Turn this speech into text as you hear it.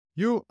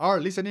You are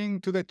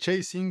listening to the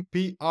Chasing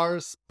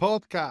PRs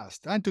podcast,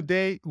 and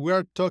today we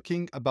are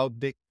talking about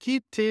the key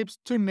tips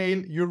to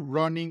nail your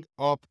running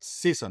off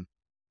season.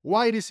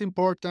 Why it is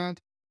important,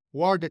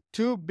 what are the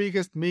two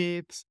biggest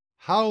myths,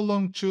 how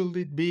long should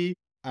it be,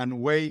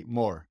 and way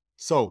more.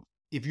 So,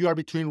 if you are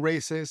between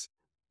races,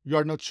 you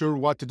are not sure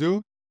what to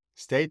do,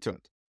 stay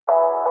tuned.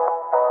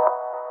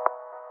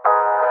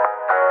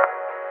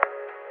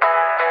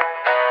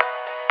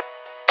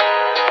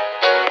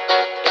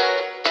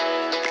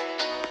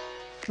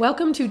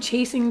 Welcome to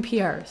Chasing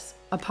PRs,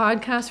 a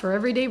podcast for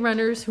everyday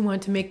runners who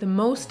want to make the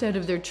most out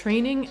of their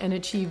training and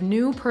achieve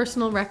new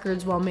personal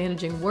records while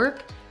managing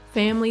work,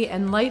 family,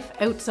 and life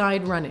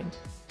outside running.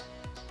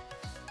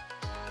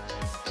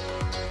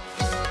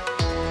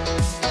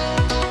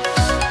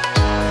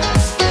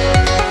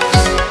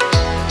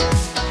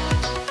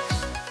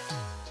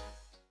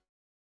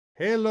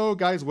 Hello,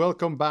 guys,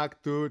 welcome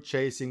back to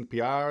Chasing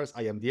PRs.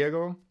 I am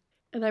Diego.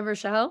 And I'm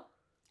Rochelle.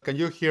 Can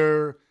you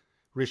hear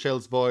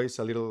Rochelle's voice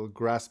a little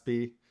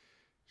graspy?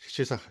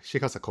 She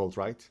has a cold,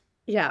 right?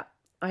 Yeah,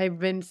 I've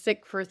been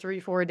sick for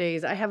 3-4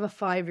 days. I have a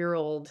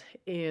 5-year-old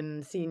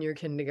in senior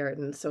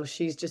kindergarten, so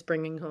she's just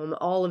bringing home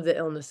all of the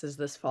illnesses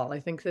this fall. I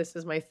think this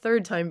is my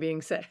third time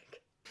being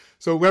sick.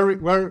 So we're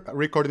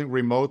recording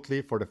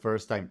remotely for the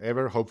first time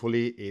ever.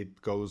 Hopefully it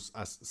goes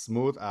as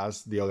smooth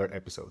as the other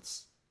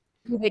episodes.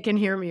 They can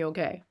hear me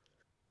okay.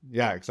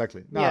 Yeah,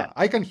 exactly. No, Yeah.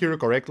 I can hear you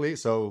correctly,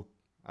 so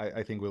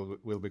I think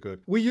we'll be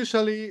good. We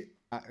usually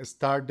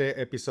start the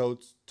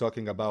episodes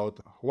talking about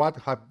what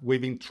have we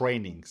been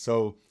training.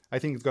 So I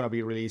think it's gonna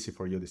be really easy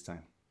for you this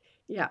time.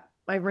 Yeah,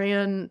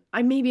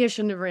 maybe I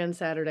shouldn't have ran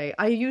Saturday.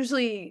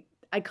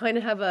 I kind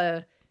of have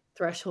a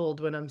threshold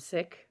when I'm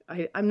sick.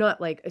 I'm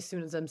not like, as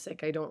soon as I'm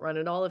sick, I don't run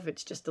at all. If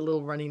it's just a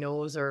little runny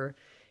nose or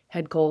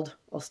head cold,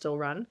 I'll still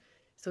run.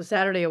 So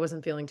Saturday, I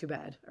wasn't feeling too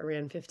bad. I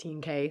ran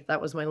 15K. That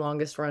was my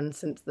longest run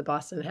since the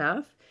Boston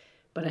Half,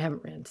 but I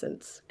haven't ran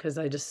since because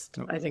I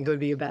think it would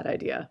be a bad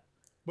idea.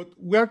 But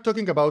we are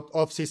talking about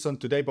off season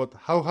today. But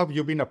how have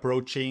you been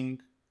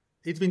approaching?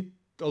 It's been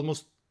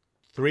almost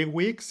 3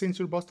 weeks since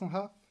your Boston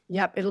Half.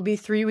 Yep, it'll be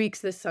 3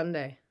 weeks this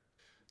Sunday.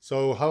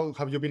 So how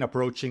have you been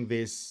approaching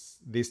this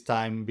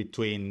time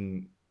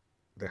between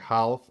the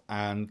half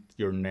and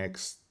your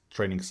next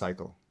training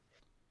cycle?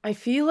 I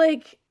feel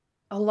like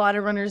a lot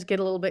of runners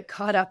get a little bit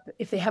caught up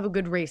if they have a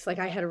good race. Like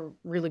I had a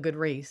really good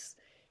race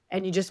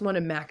and you just want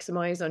to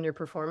maximize on your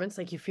performance.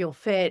 Like you feel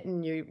fit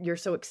and you're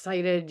so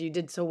excited, you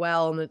did so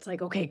well, and it's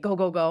like, okay, go,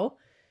 go, go.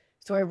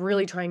 So I'm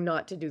really trying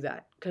not to do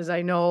that because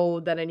I know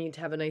that I need to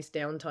have a nice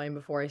downtime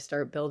before I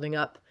start building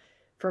up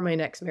for my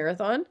next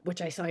marathon,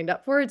 which I signed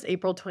up for. It's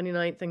April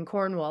 29th in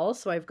Cornwall.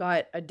 So I've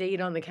got a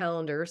date on the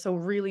calendar. So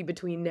really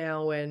between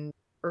now and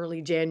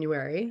early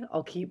January,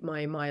 I'll keep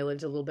my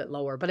mileage a little bit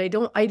lower. But I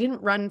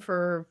didn't run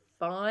for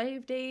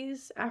 5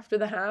 days after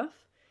the half.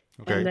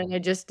 Okay. And then I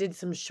just did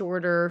some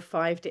shorter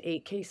 5 to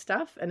 8K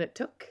stuff. And it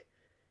took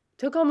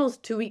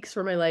almost 2 weeks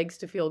for my legs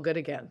to feel good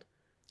again.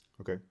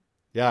 Okay.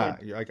 Yeah,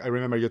 I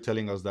remember you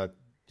telling us that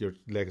your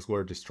legs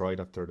were destroyed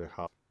after the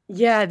half.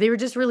 Yeah, they were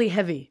just really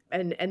heavy.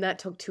 And that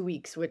took 2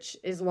 weeks, which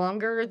is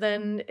longer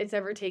than it's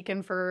ever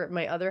taken for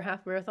my other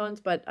half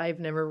marathons. But I've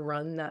never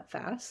run that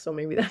fast. So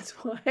maybe that's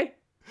why.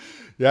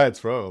 Yeah, it's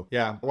true.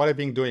 Yeah, what I've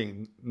been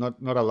doing, not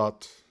a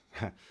lot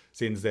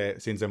since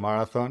the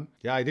marathon.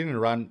 Yeah, I didn't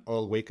run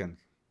all weekend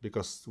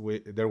because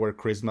there were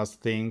Christmas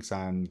things,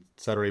 and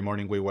Saturday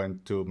morning we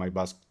went to my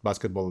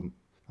basketball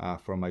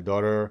for my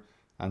daughter,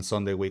 and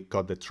Sunday we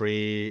cut the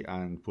tree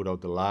and put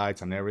out the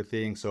lights and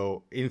everything.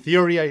 So in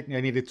theory, I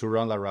needed to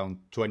run around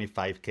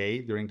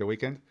 25K during the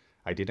weekend.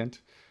 I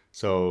didn't.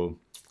 So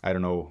I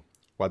don't know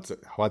what's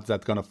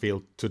that gonna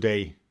feel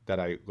today that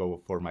I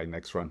go for my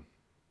next run.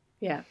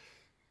 Yeah.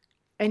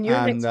 And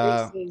your next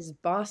race is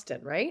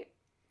Boston, right?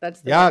 That's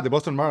the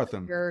Boston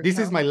Marathon. your This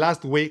is my calendar.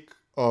 last week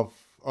of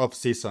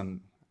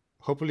season.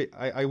 Hopefully,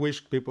 I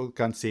wish people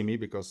can see me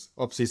because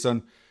off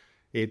season,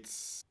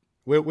 it's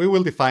we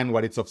will define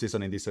what it's off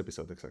season in this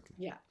episode exactly.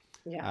 Yeah.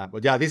 Yeah.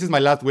 But yeah, this is my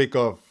last week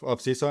of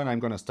season. I'm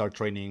gonna start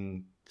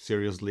training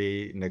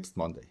seriously next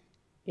Monday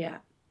Yeah.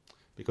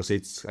 because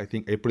it's I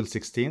think April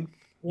 16th.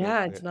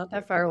 Yeah, it's not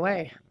that far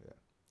away.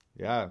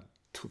 Yeah,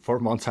 4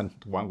 months and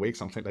 1 week,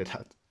 something like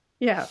that.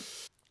 Yeah.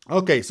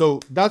 Okay,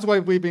 so that's why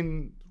we've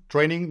been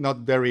training.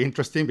 Not very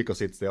interesting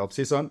because it's the off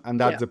season, and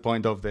that's the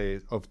point of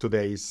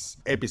today's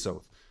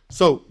episode.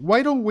 So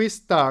why don't we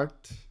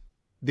start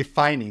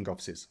defining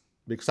off season?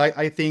 Because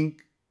I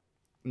think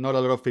not a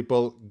lot of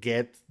people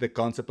get the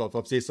concept of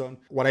off season.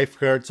 What I've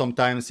heard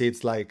sometimes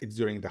it's like it's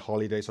during the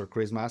holidays or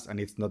Christmas, and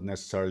it's not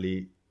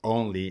necessarily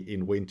only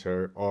in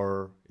winter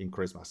or in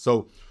Christmas.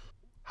 So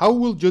how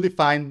would you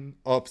define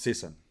off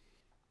season?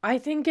 I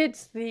think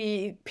it's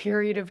the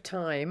period of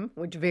time,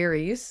 which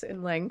varies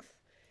in length,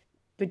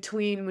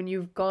 between when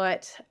you've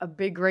got a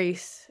big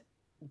race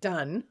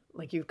done,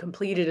 like you've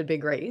completed a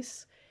big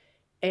race,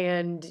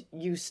 and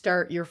you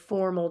start your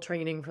formal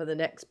training for the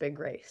next big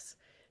race.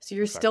 So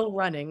you're still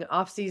running.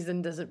 Off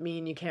season doesn't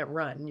mean you can't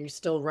run. You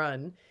still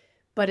run,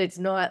 but it's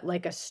not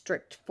like a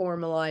strict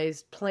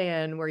formalized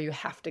plan where you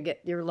have to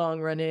get your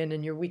long run in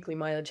and your weekly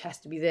mileage has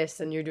to be this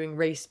and you're doing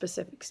race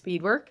specific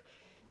speed work.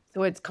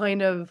 So it's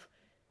kind of,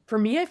 for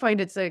me, I find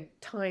it's a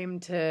time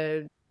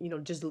to,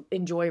 just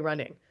enjoy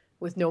running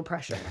with no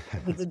pressure.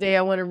 If it's a day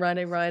I want to run,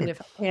 I run. If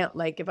I can't,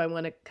 like if I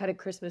want to cut a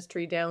Christmas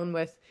tree down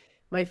with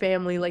my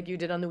family like you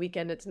did on the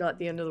weekend, it's not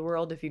the end of the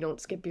world if you don't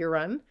skip your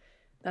run.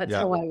 That's Yeah.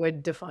 how I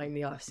would define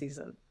the off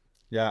season.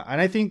 Yeah. And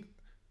I think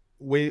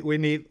we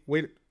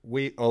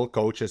all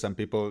coaches and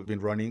people have been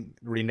running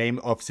rename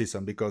off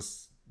season,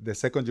 because the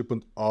second you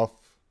put off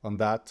on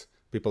that,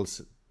 people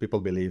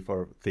believe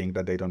or think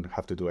that they don't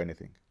have to do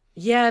anything.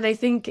 Yeah, and I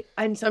think,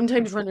 and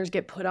sometimes runners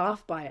get put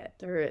off by it.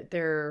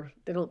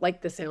 They don't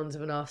like the sounds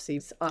of an off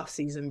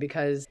season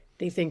because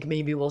they think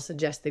maybe we'll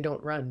suggest they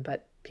don't run,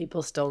 but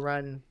people still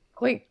run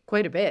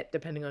quite a bit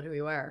depending on who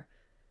you are.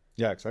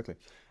 Yeah, exactly.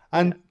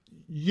 And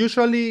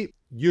usually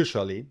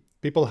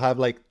people have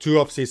like 2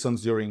 off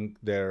seasons during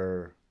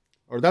their,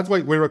 or that's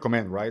what we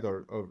recommend, right?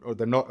 Or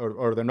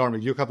the norm.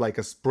 If you have like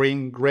a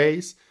spring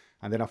race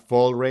and then a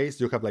fall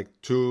race, you have like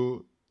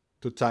two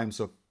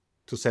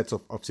sets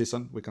of off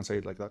season. We can say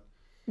it like that.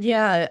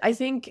 Yeah, I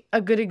think a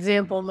good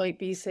example might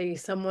be, say,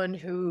 someone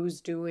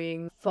who's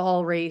doing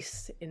fall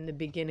race in the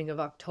beginning of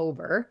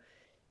October,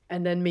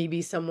 and then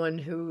maybe someone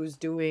who's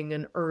doing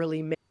an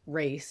early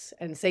race,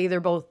 and say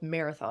they're both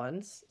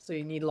marathons, so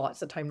you need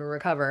lots of time to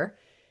recover.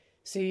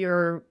 So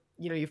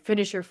you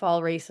finish your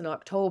fall race in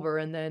October,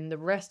 and then the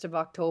rest of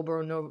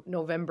October,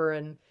 November,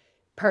 and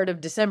part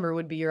of December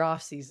would be your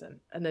off season.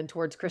 And then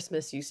towards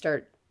Christmas, you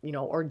start,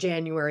 or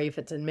January if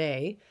it's in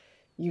May,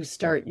 you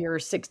start your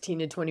 16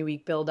 to 20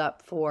 week build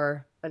up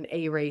for an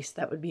A race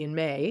that would be in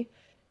May.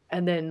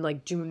 And then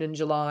like June and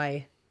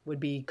July would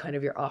be kind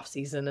of your off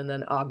season. And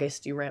then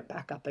August, you ramp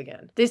back up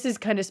again. This is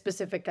kind of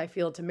specific, I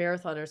feel, to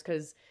marathoners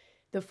because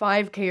the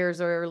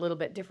 5Kers are a little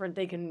bit different.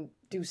 They can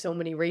do so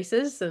many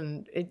races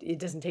and it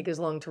doesn't take as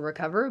long to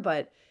recover.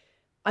 But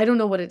I don't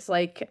know what it's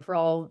like for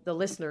all the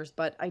listeners,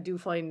 but I do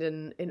find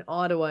in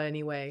Ottawa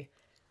anyway,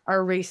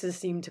 our races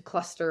seem to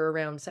cluster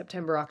around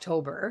September,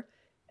 October,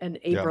 and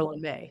April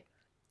and May.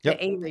 Yeah.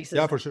 The A races.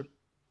 Yeah, for sure.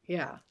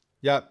 Yeah.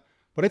 Yeah.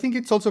 But I think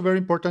it's also very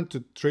important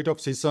to treat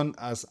off season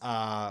as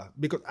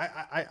because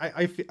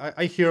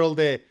I hear all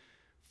the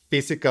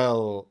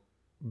physical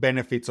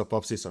benefits of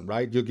off season,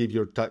 right? You give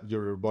your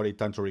body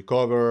time to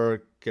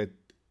recover.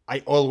 I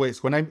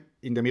always, when I'm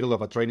in the middle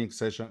of a training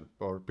session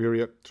or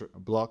period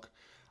block,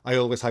 I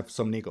always have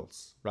some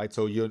niggles, right?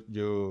 So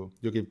you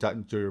give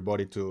time to your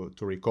body to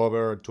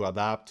recover, to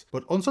adapt.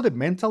 But also the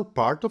mental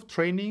part of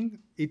training,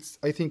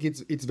 I think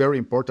it's very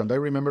important. I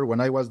remember when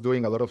I was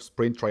doing a lot of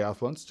sprint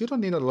triathlons, you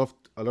don't need a lot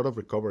of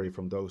recovery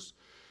from those.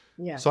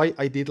 Yeah. So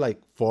I did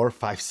like 4,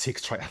 5,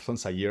 6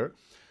 triathlons a year.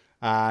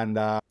 And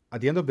at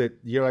the end of the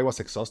year, I was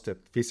exhausted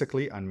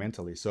physically and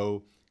mentally.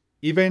 So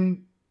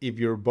even if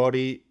your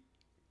body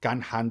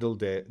can handle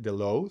the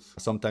load,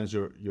 sometimes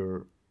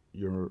your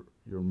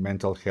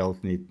mental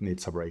health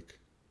needs a break.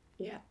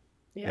 Yeah,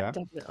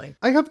 definitely.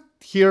 I have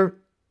here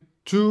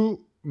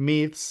 2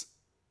 myths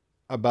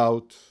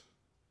about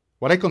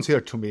what I consider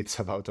 2 myths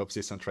about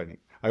off-season training.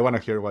 I want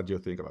to hear what you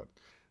think about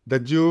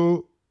that.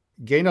 You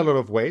gain a lot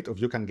of weight, or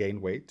you can gain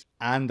weight,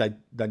 and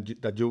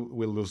that you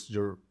will lose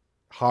your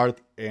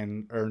hard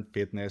and earned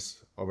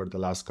fitness over the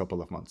last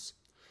couple of months.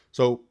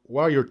 So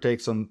what are your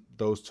takes on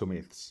those 2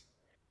 myths?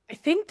 I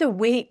think the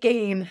weight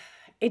gain,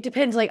 it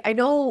depends. Like I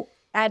know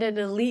at an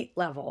elite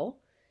level,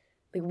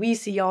 like we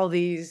see all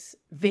these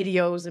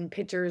videos and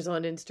pictures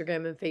on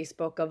Instagram and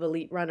Facebook of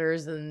elite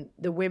runners, and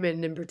the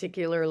women in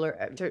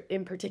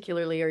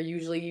particularly are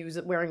usually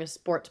wearing a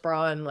sports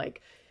bra and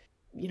like,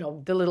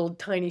 the little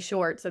tiny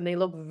shorts, and they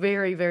look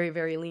very, very,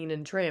 very lean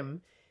and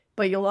trim.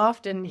 But you'll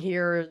often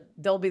hear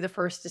they'll be the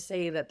first to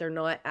say that they're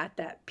not at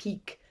that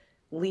peak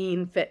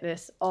lean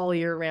fitness all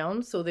year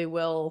round. So they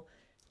will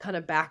kind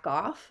of back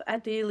off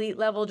at the elite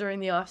level during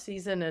the off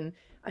season. And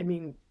I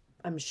mean,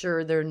 I'm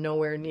sure they're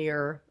nowhere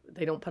near,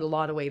 they don't put a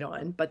lot of weight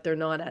on, but they're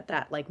not at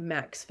that like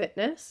max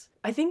fitness.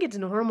 I think it's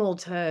normal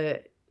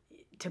to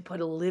put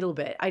a little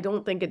bit. I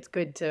don't think it's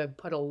good to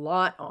put a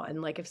lot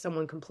on. Like if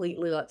someone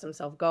completely lets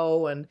themselves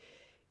go and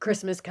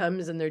Christmas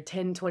comes and they're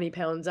 10, 20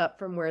 pounds up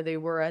from where they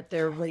were at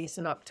their race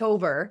in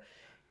October.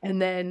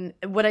 And then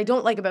what I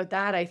don't like about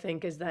that, I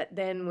think, is that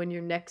then when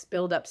your next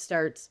buildup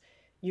starts,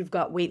 you've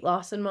got weight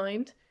loss in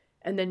mind.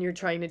 And then you're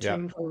trying to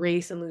train for a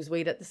race and lose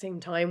weight at the same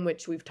time,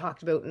 which we've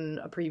talked about in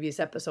a previous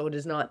episode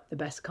is not the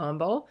best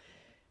combo.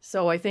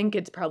 So I think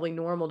it's probably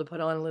normal to put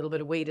on a little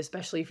bit of weight,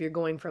 especially if you're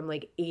going from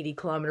like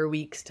 80-kilometer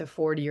weeks to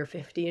 40 or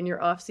 50 in your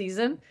off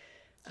season.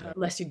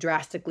 Unless you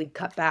drastically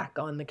cut back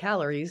on the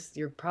calories,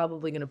 you're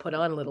probably going to put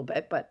on a little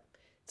bit, but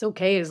it's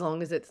okay as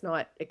long as it's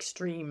not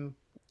extreme.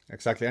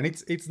 Exactly. And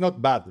it's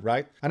not bad,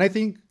 right? And I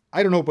think,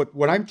 I don't know, but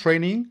when I'm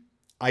training,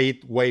 I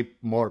eat way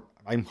more.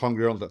 I'm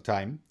hungry all the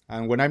time.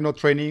 And when I'm not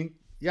training,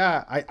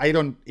 I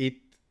don't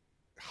eat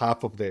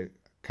half of the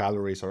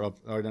calories or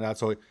that.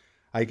 So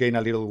I gain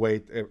a little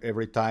weight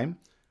every time.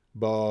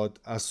 But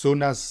as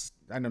soon as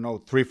I don't know,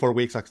 3-4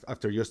 weeks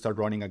after you start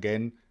running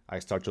again, I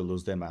start to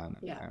lose them and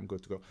Yeah. I'm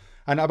good to go.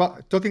 And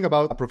about talking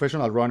about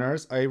professional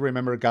runners, I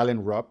remember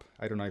Galen Rupp.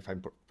 I don't know if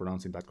I'm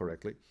pronouncing that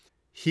correctly.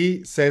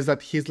 He says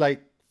that he's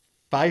like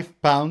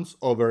 5 pounds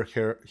over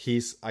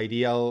his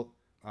ideal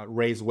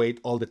race weight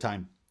all the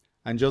time.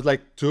 And just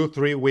like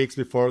 2-3 weeks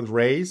before the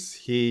race,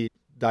 he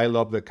dial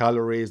up the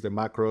calories, the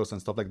macros,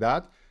 and stuff like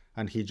that.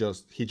 And he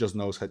just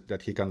knows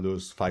that he can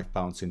lose 5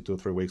 pounds in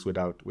 2-3 weeks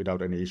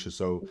without any issue.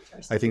 So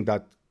I think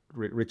that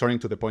returning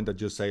to the point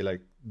that you say,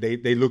 like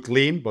they look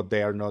lean, but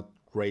they are not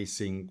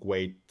racing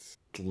weight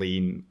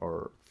lean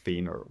or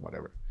thin or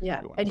whatever.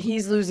 Yeah. And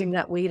he's losing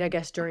that weight, I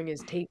guess, during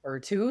his taper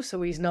too. So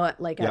he's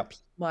not like at peak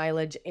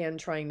mileage and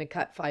trying to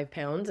cut 5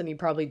 pounds. And he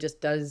probably just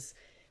does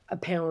a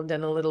pound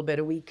and a little bit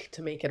a week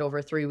to make it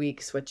over 3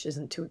 weeks, which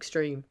isn't too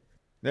extreme.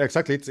 Yeah,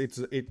 exactly. It's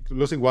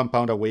losing 1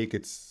 pound a week.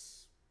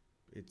 It's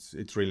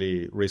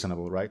really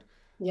reasonable, right?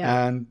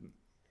 Yeah. And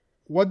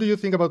what do you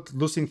think about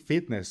losing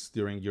fitness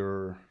during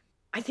your?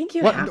 I think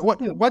you have to.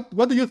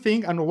 What do you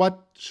think, and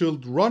what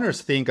should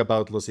runners think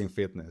about losing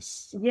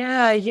fitness?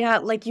 Yeah.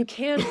 Like you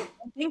can't.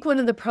 I think one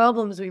of the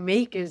problems we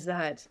make is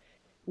that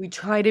we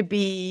try to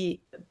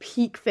be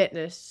peak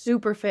fitness,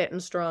 super fit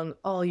and strong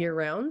all year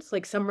round.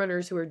 Like some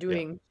runners who are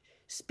doing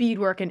speed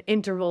work and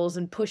intervals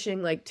and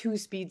pushing like 2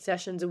 speed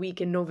sessions a week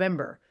in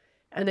November,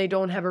 and they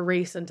don't have a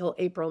race until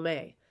April,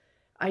 May.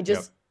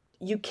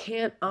 You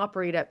can't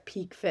operate at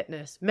peak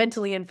fitness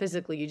mentally and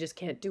physically. You just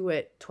can't do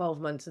it 12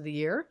 months of the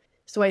year.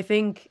 So I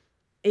think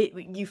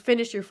you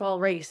finish your fall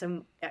race,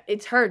 and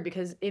it's hard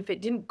because if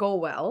it didn't go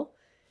well,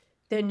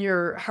 then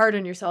you're hard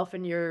on yourself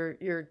and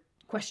you're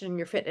questioning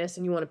your fitness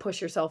and you want to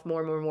push yourself more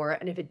and more and more.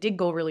 And if it did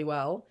go really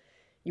well,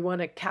 you want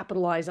to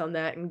capitalize on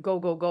that and go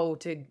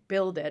to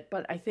build it.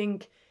 But I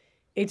think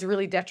it's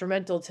really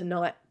detrimental to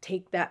not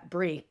take that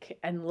break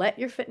and let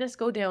your fitness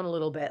go down a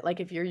little bit. Like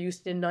if you're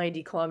used to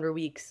 90-kilometer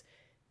weeks,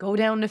 go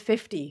down to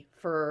 50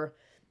 for,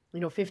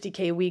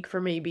 50K a week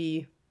for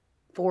maybe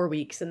 4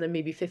 weeks, and then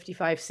maybe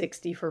 55,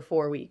 60 for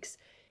 4 weeks.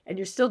 And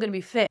you're still going to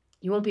be fit.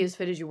 You won't be as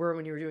fit as you were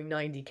when you were doing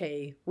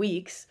 90K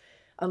weeks,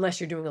 unless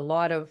you're doing a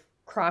lot of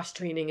cross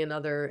training in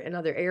other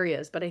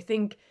areas. But I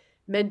think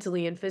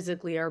mentally and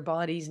physically our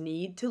bodies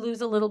need to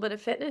lose a little bit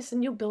of fitness,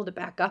 and you'll build it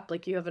back up.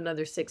 Like you have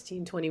another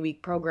 16-20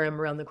 week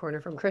program around the corner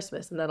from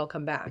Christmas, and that'll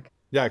come back.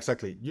 Yeah,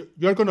 exactly.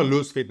 You're going to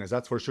lose fitness,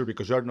 that's for sure,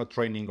 because you're not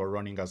training or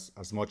running as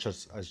much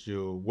as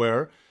you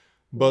were.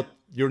 But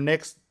your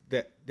next,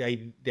 the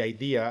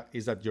idea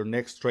is that your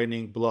next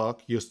training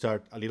block, you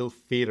start a little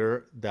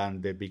fitter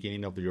than the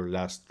beginning of your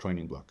last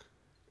training block.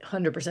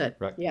 100%.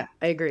 Right. Yeah,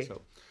 I agree.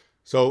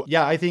 So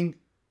yeah, I think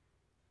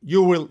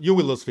you will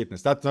lose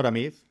fitness. That's not a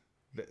myth.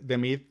 The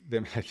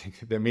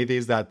myth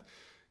is that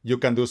you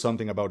can do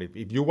something about it.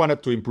 If you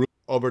wanted to improve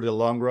over the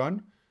long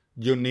run,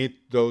 you need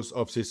those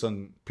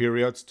off-season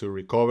periods to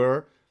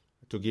recover,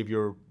 to give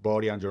your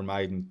body and your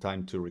mind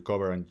time to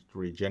recover and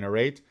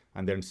regenerate,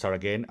 and then start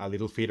again a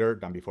little fitter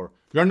than before.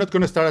 You're not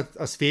going to start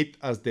as fit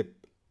as the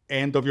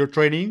end of your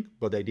training,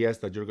 but the idea is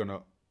that you're going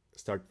to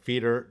start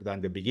fitter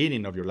than the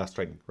beginning of your last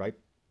training, right?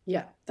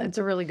 Yeah, that's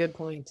a really good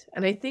point.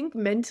 And I think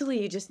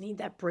mentally you just need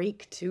that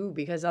break too,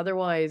 because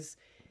otherwise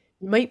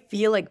you might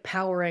feel like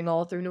powering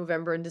all through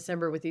November and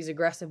December with these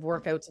aggressive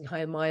workouts and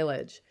high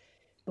mileage.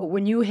 But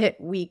when you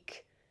hit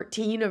week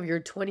 14 of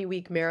your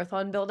 20-week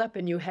marathon buildup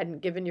and you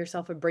hadn't given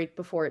yourself a break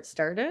before it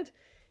started,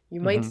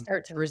 you might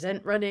start to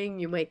resent running,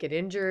 you might get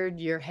injured,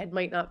 your head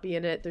might not be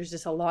in it. There's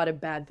just a lot of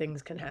bad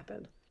things can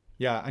happen.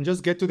 Yeah, and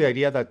just get to the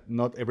idea that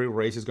not every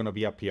race is going to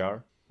be a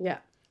PR. Yeah.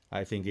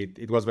 I think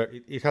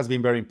it has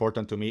been very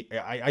important to me.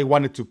 I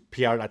wanted to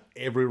PR at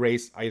every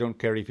race. I don't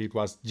care if it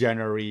was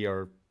January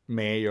or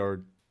May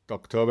or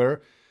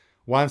October.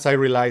 Once I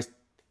realized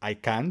I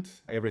can't,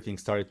 everything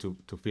started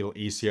to feel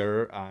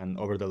easier, and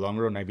over the long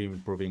run, I've been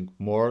improving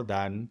more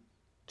than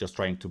just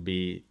trying to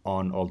be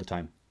on all the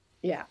time.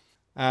 Yeah.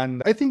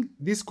 And I think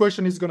this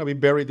question is going to be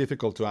very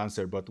difficult to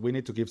answer, but we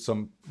need to give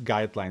some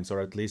guidelines, or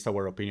at least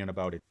our opinion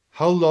about it.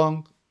 How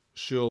long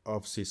should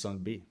off-season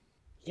be?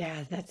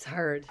 Yeah, that's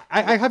hard.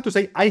 I have to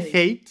say, I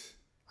hate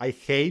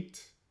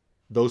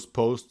those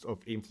posts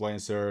of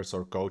influencers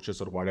or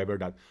coaches or whatever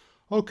that,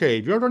 okay,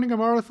 if you're running a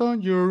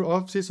marathon, your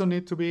off-season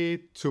need to be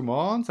 2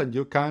 months and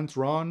you can't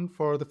run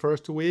for the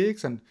first 2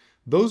 weeks. And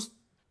those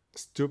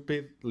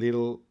stupid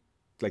little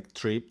like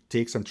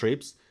ticks and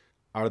trips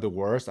are the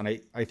worst. And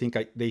I think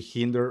they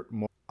hinder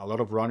a lot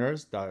of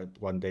runners that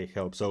when they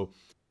help. So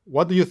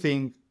what do you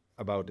think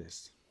about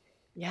this?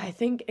 Yeah, I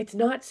think it's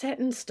not set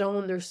in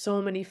stone. There's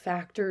so many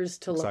factors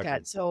to look Exactly.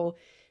 at. So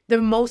the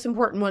most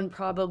important one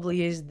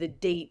probably is the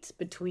dates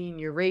between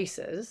your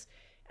races.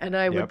 And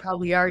I would Yep.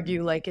 probably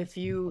argue, like, if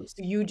you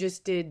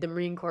just did the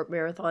Marine Corps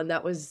Marathon,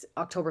 that was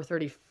October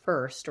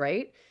 31st,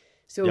 right?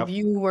 So if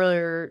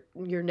Yep.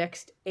 your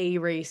next A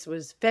race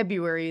was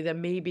February,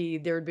 then maybe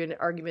there would be an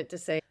argument to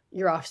say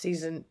your off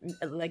season,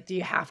 like, do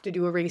you have to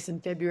do a race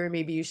in February?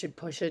 Maybe you should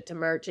push it to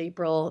March,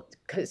 April,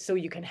 so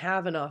you can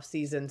have an off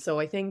season. So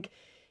I think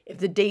if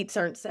the dates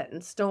aren't set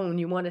in stone,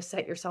 you want to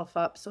set yourself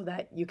up so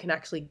that you can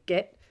actually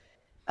get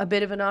a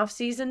bit of an off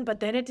season, but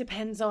then it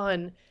depends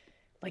on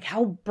like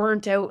how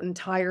burnt out and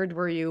tired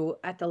were you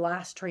at the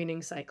last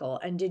training cycle,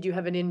 and did you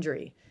have an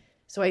injury?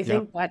 So I Yeah.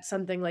 think that's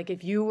something like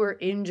if you were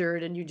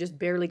injured and you just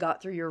barely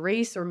got through your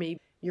race, or maybe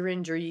your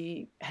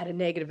injury had a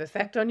negative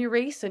effect on your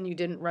race and you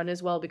didn't run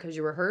as well because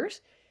you were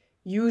hurt,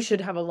 you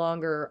should have a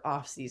longer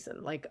off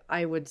season. Like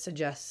I would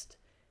suggest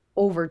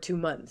over 2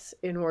 months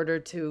in order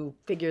to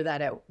figure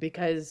that out.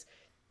 Because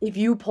if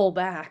you pull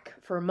back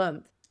for a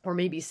month or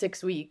maybe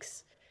 6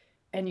 weeks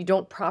and you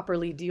don't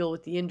properly deal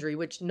with the injury,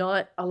 which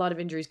not a lot of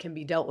injuries can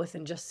be dealt with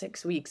in just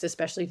 6 weeks,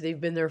 especially if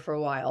they've been there for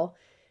a while,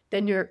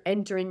 then you're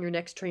entering your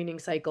next training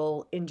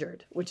cycle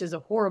injured, which is a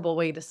horrible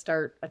way to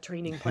start a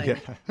training plan. Yeah.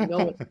 Because you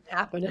know what can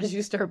happen as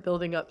you start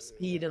building up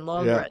speed and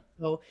long Yeah. run.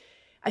 So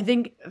I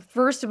think,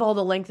 first of all,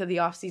 the length of the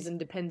off season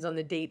depends on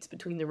the dates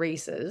between the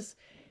races.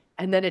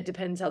 And then it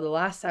depends how the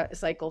last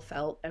cycle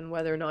felt and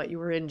whether or not you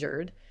were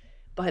injured.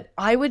 But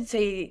I would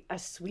say a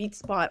sweet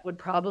spot would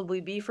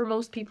probably be for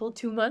most people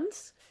 2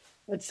 months,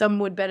 but some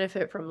would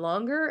benefit from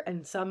longer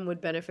and some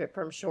would benefit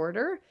from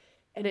shorter.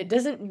 And it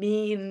doesn't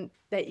mean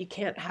that you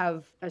can't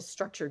have a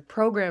structured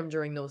program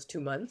during those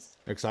 2 months.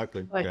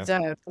 Exactly. But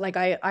Yeah. like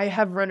I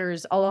have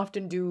runners, I'll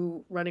often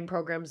do running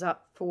programs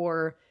up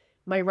for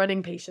my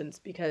running patients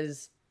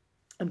because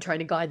I'm trying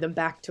to guide them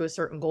back to a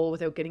certain goal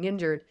without getting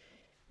injured.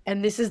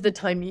 And this is the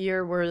time of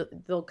year where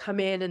they'll come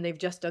in and they've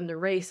just done the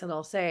race, and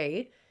I'll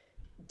say,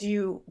 do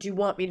you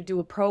want me to do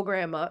a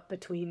program up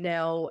between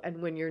now and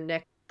when your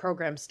next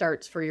program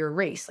starts for your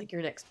race, like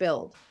your next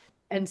build?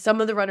 And some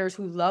of the runners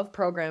who love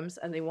programs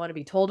and they want to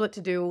be told what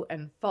to do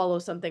and follow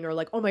something are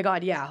like, oh my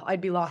God, yeah,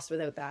 I'd be lost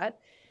without that.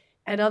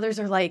 And others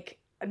are like,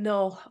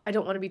 no, I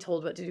don't want to be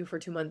told what to do for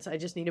 2 months. I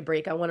just need a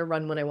break. I want to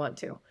run when I want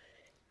to.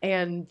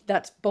 And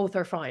that's, both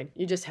are fine.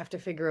 You just have to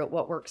figure out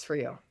what works for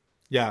you.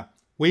 Yeah.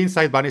 We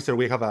inside Bannister,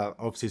 we have a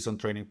off-season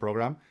training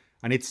program,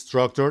 and it's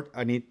structured,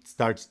 and it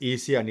starts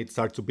easy, and it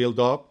starts to build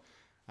up,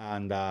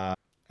 and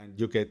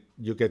you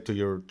get to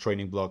your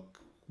training block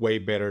way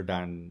better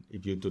than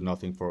if you do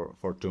nothing for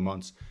 2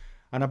 months.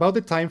 And about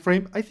the time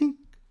frame, I think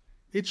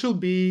it should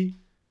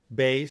be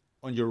based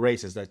on your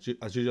races that you,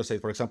 as you just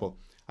said. For example,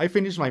 I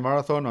finished my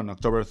marathon on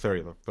October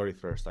 30th or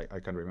 31st, I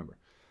can remember.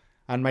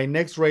 And my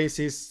next race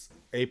is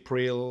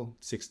April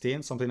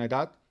 16th, something like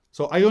that.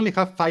 So I only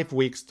have 5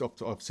 weeks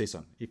of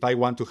season if I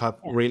want to have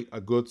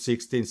a good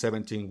 16,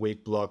 17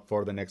 week block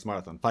for the next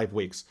marathon, 5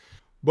 weeks.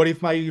 But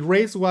if my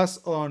race was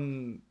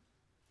on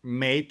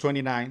May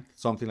 29th,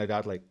 something like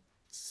that, like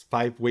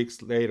 5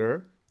 weeks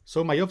later,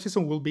 so my off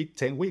season will be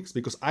 10 weeks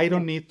because I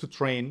don't need to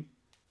train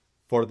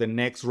for the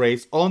next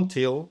race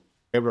until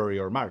February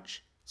or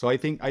March. So I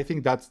think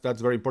that's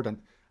very important.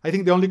 I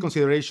think the only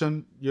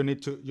consideration you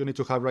need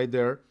to have right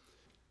there,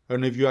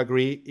 and if you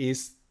agree,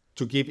 is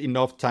to give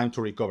enough time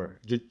to recover.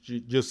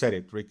 You said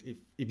it, Rick.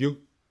 If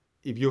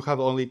you have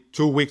only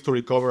 2 weeks to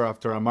recover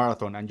after a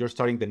marathon and you're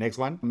starting the next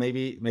one,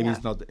 maybe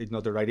it's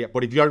not the right idea.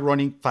 But if you are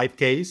running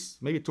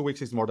 5Ks, maybe 2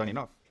 weeks is more than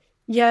enough.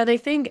 Yeah, and I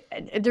think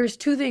there's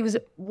two things.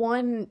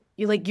 One,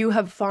 you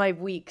have 5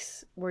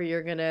 weeks where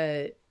you're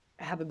gonna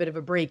have a bit of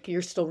a break.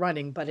 You're still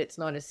running, but it's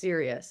not as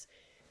serious.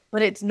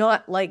 But it's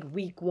not like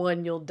week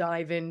one, you'll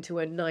dive into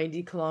a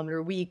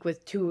 90-kilometer week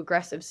with 2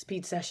 aggressive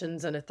speed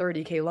sessions and a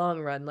 30K long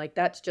run. Like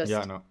that's just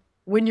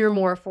when your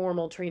more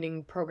formal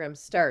training program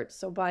starts.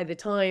 So by the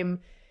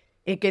time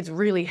it gets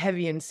really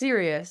heavy and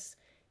serious,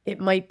 it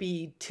might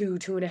be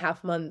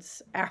 2.5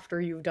 months after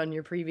you've done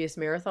your previous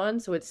marathon.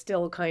 So it's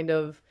still kind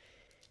of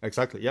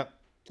exactly, yeah,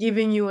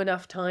 giving you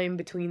enough time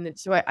between the.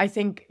 So I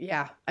think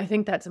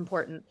that's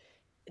important.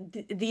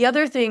 The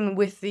other thing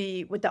with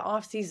the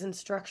off-season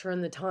structure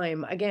and the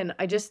time, again,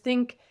 I just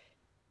think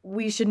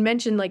we should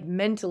mention like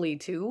mentally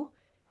too.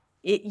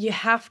 You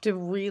have to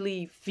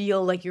really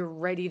feel like you're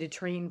ready to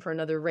train for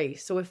another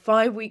race. So if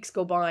 5 weeks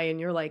go by and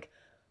you're like,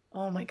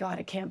 oh my God,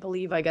 I can't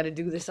believe I got to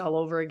do this all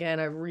over again.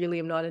 I really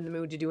am not in the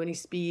mood to do any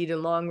speed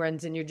and long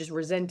runs, and you're just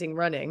resenting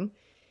running,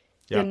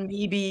 then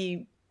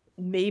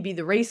maybe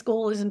the race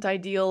goal isn't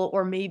ideal,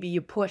 or maybe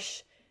you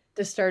push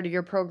the start of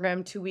your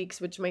program 2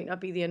 weeks, which might not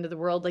be the end of the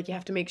world. Like you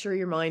have to make sure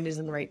your mind is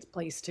in the right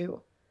place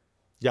too.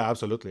 Yeah,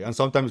 absolutely. And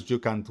sometimes you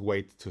can't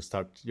wait to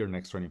start your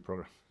next training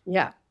program.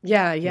 Yeah.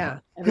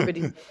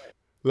 Everybody.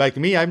 Like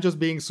me, I'm just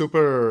being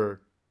super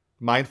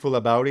mindful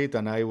about it,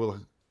 and I will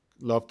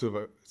love to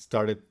have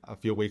started a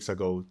few weeks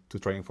ago to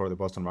train for the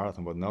Boston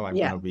Marathon, but no, I'm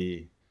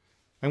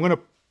gonna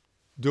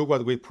do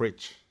what we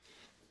preach.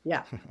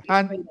 Yeah.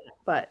 And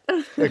but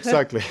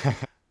exactly.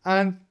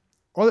 And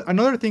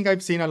another thing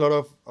I've seen a lot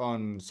of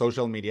on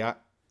social media,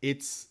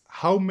 it's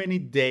how many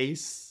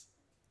days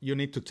you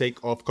need to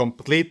take off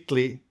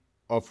completely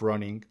of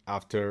running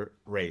after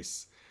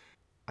race.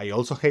 I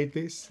also hate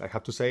this, I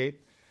have to say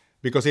it,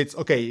 because it's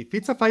okay, if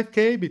it's a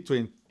 5K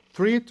between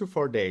 3 to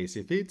 4 days,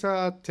 if it's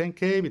a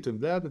 10K between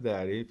blah, blah, blah,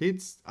 if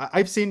it's,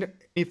 I've seen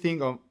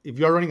anything of, if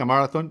you're running a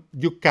marathon,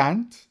 you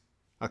can't,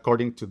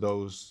 according to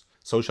those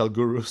social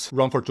gurus,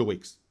 run for 2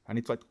 weeks. And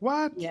it's like,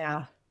 what?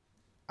 Yeah.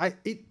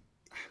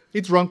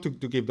 It's wrong to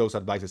give those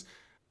advices.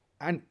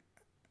 And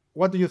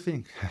what do you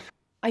think?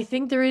 I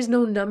think there is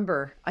no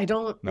number. I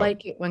don't No.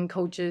 like it when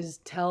coaches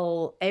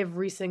tell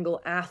every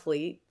single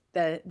athlete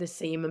that the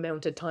same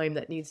amount of time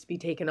that needs to be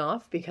taken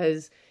off,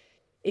 because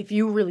if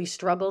you really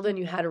struggled and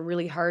you had a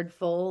really hard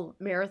full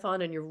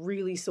marathon and you're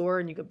really sore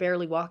and you could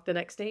barely walk the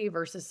next day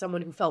versus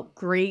someone who felt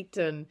great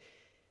and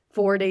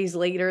 4 days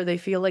later they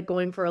feel like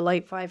going for a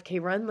light 5K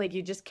run, like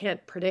you just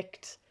can't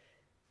predict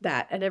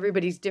that, and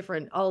everybody's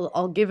different.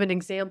 I'll give an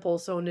example.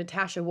 So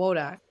Natasha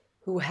Wodak,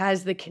 who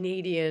has the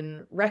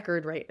Canadian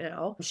record right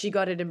now, she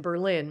got it in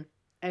Berlin,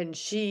 and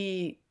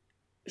she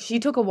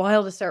took a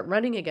while to start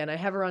running again. I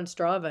have her on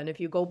Strava, and if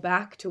you go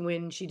back to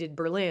when she did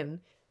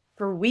Berlin,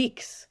 for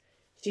weeks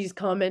she's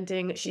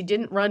commenting she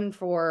didn't run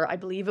for, I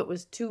believe it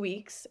was 2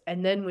 weeks,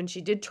 and then when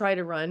she did try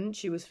to run,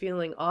 she was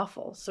feeling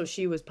awful. So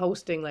she was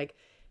posting like,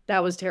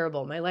 that was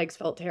terrible. My legs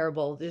felt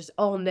terrible. There's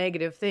all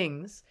negative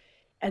things.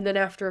 And then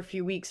after a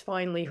few weeks,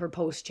 finally her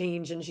post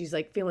changed and she's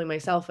like, feeling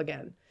myself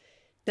again.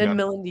 Then Yeah.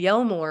 Melinda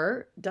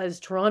Elmore does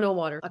Toronto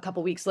Water a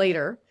couple weeks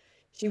later.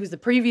 She was the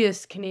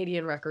previous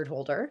Canadian record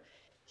holder.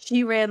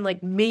 She ran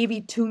like maybe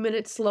 2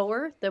 minutes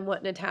slower than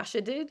what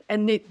Natasha did.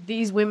 And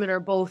these women are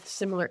both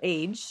similar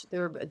age.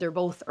 They're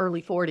both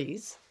early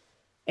 40s.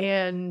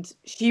 And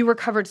she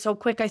recovered so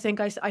quick. I think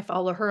I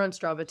follow her on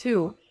Strava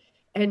too.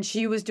 And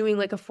she was doing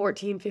like a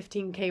 14,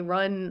 15K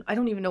run. I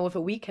don't even know if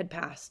a week had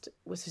passed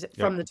was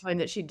Yeah. from the time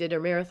that she did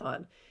her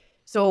marathon.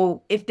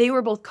 So if they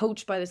were both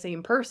coached by the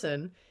same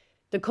person,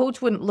 the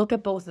coach wouldn't look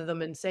at both of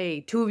them and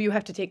say, two of you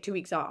have to take 2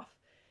 weeks off.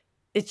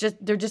 It's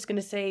just, they're just going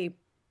to say,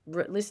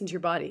 listen to your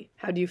body.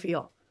 How do you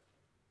feel?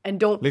 And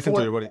don't Listen to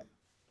force your body. it.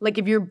 Like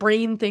if your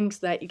brain thinks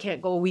that you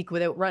can't go a week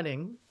without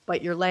running,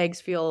 but your legs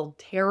feel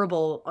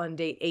terrible on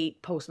day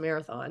 8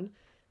 post-marathon,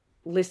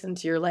 listen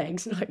to your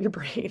legs, not your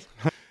brain.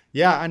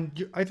 Yeah,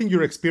 and I think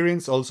your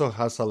experience also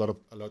has a lot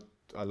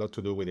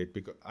to do with it,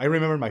 because I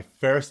remember my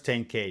first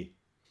 10K.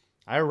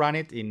 I ran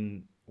it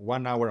in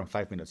 1 hour and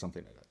 5 minutes,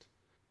 something like that,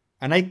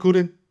 and I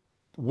couldn't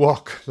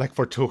walk like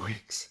for 2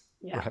 weeks.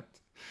 Yeah. Right?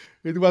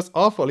 It was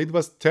awful. It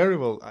was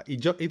terrible.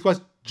 It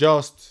was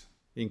just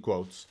in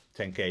quotes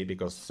 10K,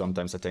 because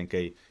sometimes a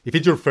 10K, if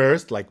it's your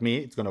first, like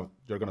me,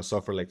 you're gonna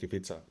suffer like if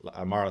it's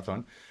a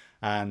marathon,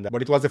 and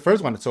but it was the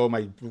first one, so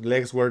my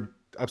legs were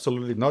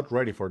absolutely not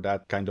ready for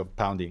that kind of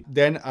pounding.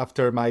 Then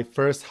after my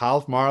first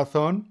half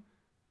marathon,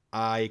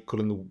 I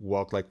couldn't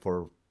walk like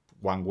for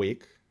 1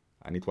 week,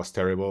 and it was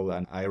terrible.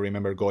 And I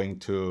remember going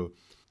to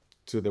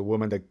the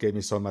woman that gave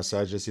me some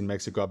massages in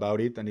Mexico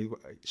about it, and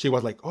she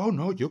was like, "Oh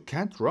no, you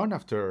can't run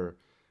after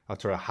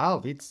a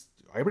half. It's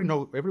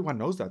everyone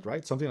knows that,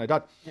 right? Something like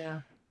that."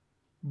 Yeah.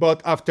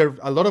 But after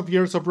a lot of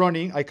years of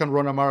running, I can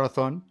run a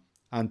marathon,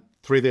 and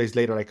 3 days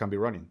later, I can be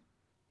running.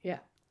 Yeah.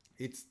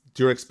 It's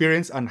your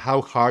experience and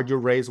how hard your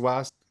race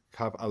was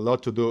have a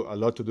lot to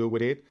do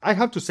with it. I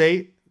have to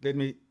say, let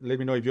me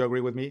know if you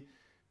agree with me.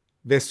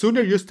 The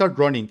sooner you start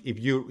running, if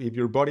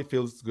your body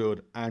feels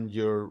good and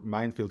your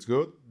mind feels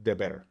good, the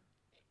better.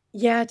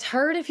 Yeah, it's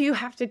hard if you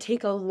have to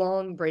take a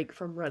long break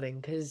from running,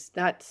 because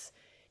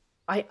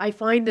I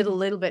find it a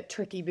little bit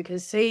tricky,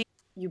 because say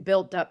you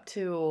built up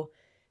to,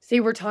 say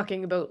we're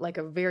talking about like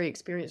a very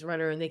experienced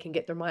runner and they can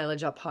get their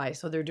mileage up high.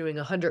 So they're doing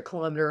 100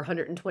 kilometer,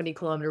 120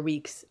 kilometer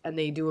weeks and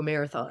they do a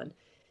marathon,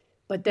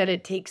 but then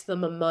it takes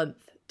them a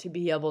month to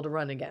be able to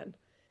run again.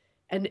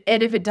 And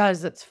if it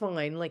does, that's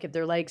fine. Like if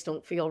their legs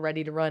don't feel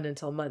ready to run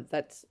until a month,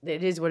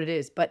 it is what it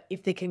is. But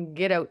if they can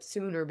get out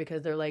sooner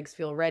because their legs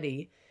feel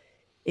ready,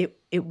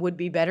 it would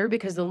be better,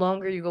 because the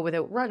longer you go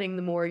without running,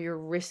 the more you're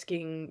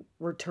risking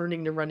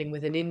returning to running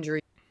with an injury,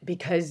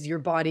 because your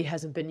body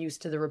hasn't been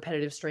used to the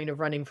repetitive strain of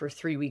running for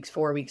 3 weeks,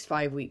 4 weeks,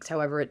 5 weeks,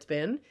 however it's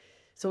been.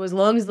 So as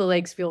long as the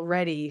legs feel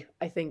ready,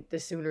 I think the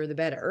sooner the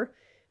better.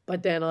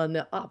 But then on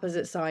the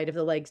opposite side, if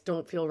the legs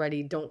don't feel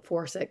ready, don't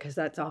force it, because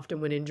that's often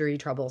when injury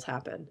troubles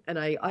happen. And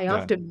I Yeah,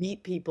 often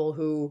meet people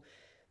who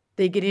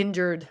they get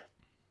injured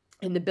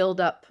in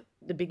the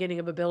beginning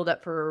of a build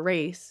up for a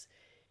race.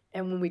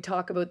 And when we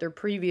talk about their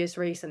previous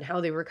race and how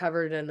they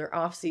recovered and their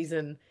off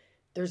season,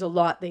 there's a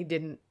lot they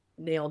didn't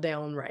nail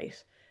down right.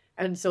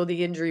 And so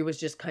the injury was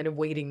just kind of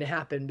waiting to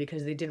happen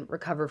because they didn't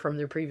recover from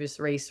their previous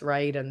race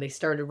right, and they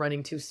started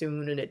running too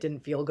soon and it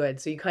didn't feel good.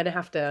 So you kind of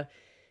have to,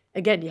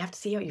 again, you have to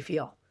see how you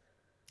feel.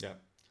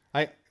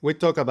 yeah. We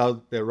talked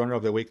about the runner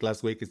of the week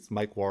last week. It's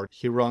Mike Ward.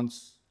 He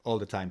runs all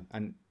the time,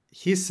 and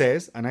he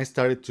says, and I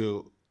started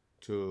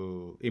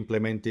to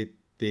implement it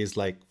this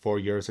like 4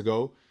 years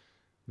ago.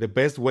 The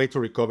best way to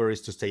recover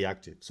is to stay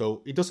active.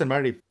 So it doesn't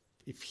matter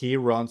if he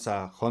runs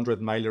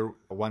 100 miler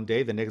one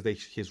day, the next day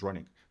he's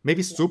running.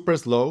 Maybe Yeah. super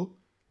slow,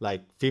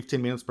 like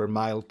 15 minutes per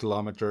mile,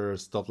 kilometer,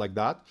 stuff like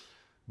that.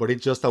 But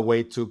it's just a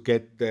way to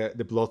get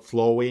the blood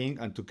flowing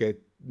and to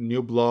get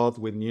new blood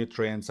with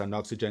nutrients and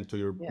oxygen to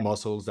your Yeah.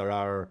 muscles that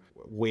are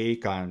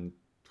weak and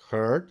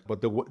hurt.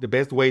 But the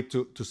best way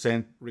to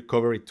send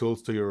recovery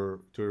tools to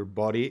your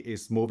body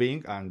is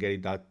moving and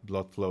getting that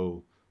blood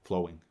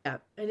flowing. Yeah.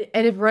 And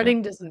if Yeah,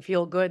 running doesn't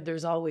feel good,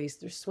 there's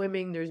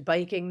swimming, there's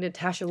biking.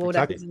 Natasha Wodak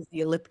exactly. uses the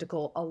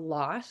elliptical a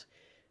lot.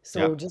 Yeah,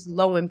 So just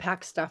low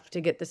impact stuff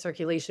to get the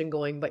circulation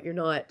going, but you're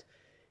not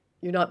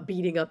you're not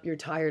beating up your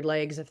tired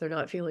legs if they're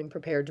not feeling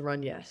prepared to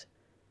run yet.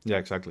 Yeah,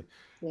 exactly.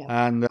 Yeah.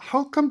 And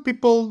how come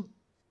people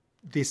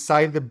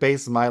decide the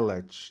base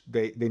mileage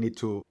they need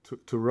to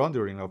run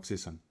during off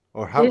season?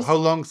 Or how This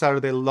long are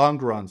the long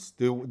runs?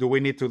 Do we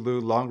need to do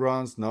long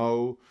runs?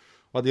 No.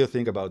 What do you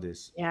think about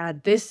this? Yeah,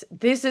 this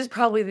is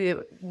probably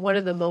the one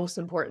of the most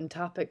important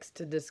topics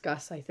to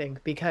discuss, I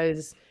think,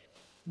 because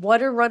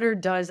what a runner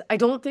does, I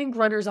don't think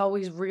runners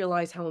always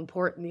realize how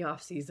important the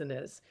off season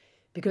is.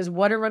 Because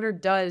what a runner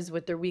does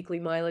with their weekly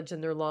mileage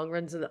and their long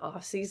runs in the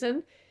off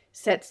season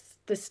sets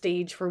the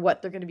stage for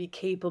what they're going to be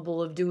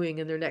capable of doing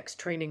in their next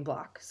training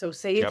block. So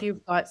say if Yep.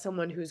 you've got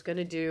someone who's going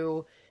to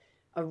do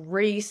a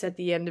race at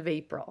the end of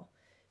April.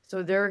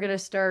 So they're going to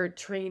start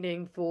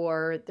training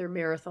for their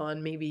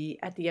marathon maybe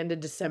at the end of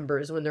December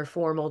is when their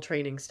formal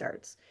training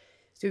starts.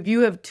 So if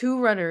you have two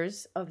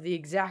runners of the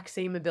exact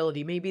same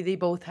ability, maybe they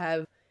both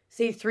have,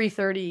 say,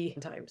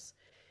 3:30 times,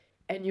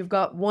 and you've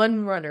got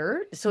one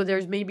runner, so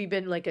there's maybe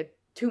been like a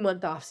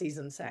 2-month off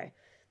season, say,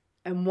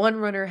 and one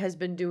runner has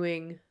been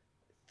doing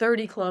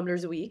 30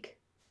 kilometers a week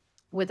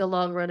with a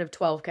long run of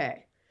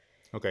 12K.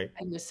 Okay.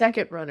 And the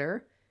second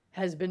runner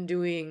has been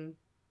doing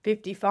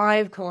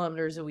 55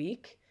 kilometers a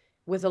week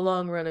with a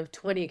long run of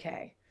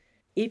 20K.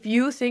 If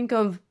you think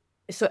of,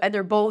 so, and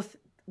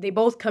they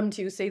both come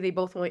to you, say they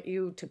both want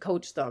you to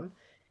coach them,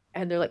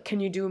 and they're like, can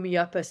you do me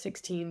up a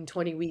 16,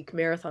 20-week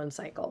marathon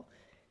cycle?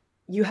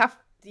 You have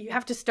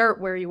to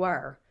start where you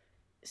are.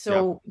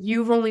 So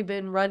you've only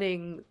been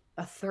running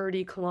a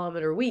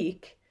 30-kilometer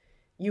week.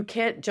 You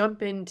can't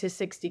jump into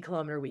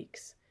 60-kilometer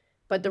weeks.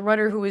 But the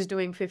runner who is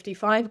doing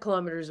 55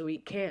 kilometers a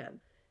week can.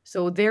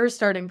 So their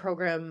starting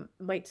program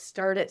might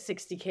start at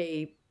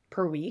 60K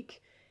per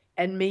week,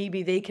 and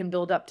maybe they can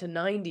build up to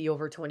 90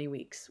 over 20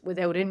 weeks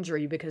without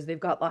injury because they've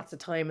got lots of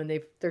time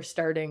and they're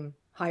starting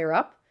higher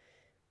up.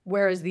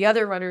 Whereas the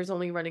other runner's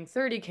only running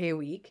 30K a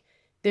week,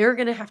 they're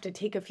going to have to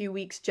take a few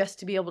weeks just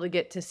to be able to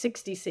get to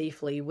 60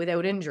 safely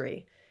without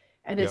injury.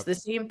 And it's the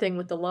same thing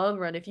with the long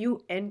run. If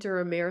you enter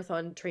a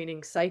marathon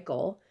training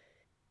cycle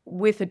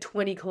with a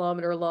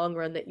 20-kilometer long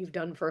run that you've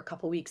done for a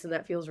couple weeks and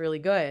that feels really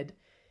good,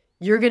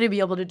 you're going to be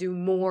able to do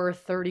more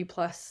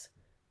 30-plus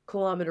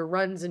kilometer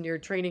runs in your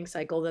training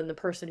cycle than the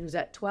person who's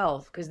at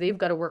 12 because they've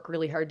got to work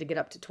really hard to get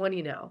up to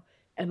 20 now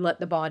and let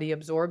the body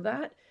absorb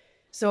that.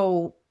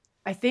 So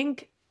I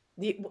think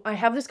I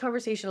have this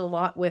conversation a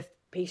lot with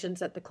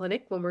patients at the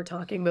clinic when we're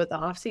talking about the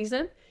off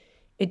season.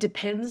 It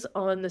depends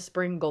on the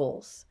spring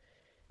goals.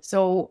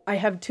 So I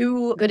have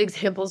two good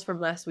examples from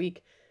last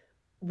week.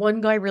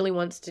 One guy really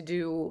wants to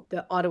do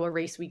the Ottawa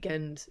Race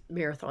Weekend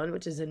Marathon,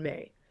 which is in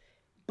May,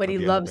 but he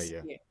loves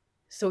skiing.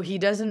 So he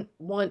doesn't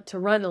want to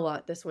run a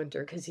lot this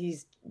winter because he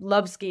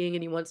loves skiing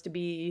and he wants to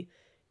be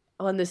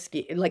on the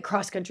ski, like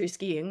cross-country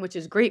skiing, which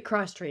is great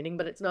cross training,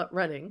 but it's not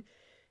running.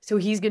 So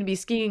he's going to be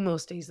skiing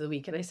most days of the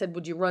week. And I said,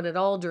 would you run at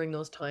all during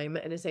those time?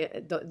 And I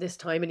say this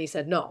time, and he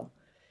said, no.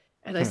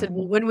 And I said,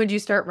 well, when would you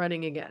start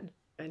running again?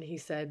 And he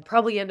said,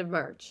 probably end of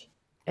March.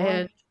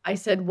 And I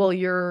said, well,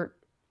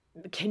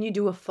 can you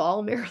do a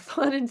fall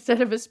marathon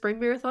instead of a spring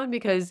marathon?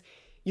 Because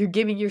you're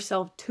giving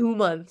yourself 2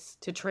 months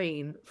to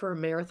train for a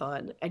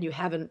marathon and you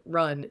haven't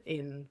run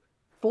in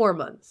 4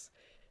 months.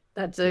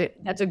 That's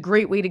a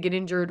great way to get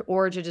injured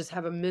or to just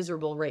have a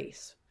miserable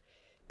race.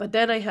 But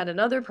then I had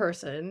another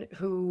person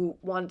who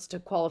wants to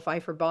qualify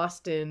for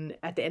Boston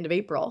at the end of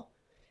April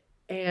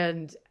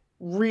and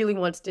really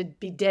wants to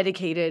be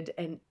dedicated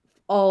and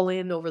all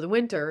in over the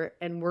winter.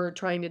 And we're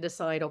trying to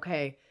decide,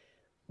 okay,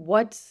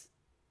 what's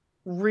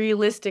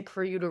realistic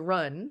for you to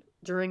run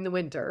during the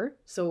winter?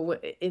 So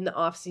in the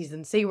off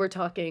season, say we're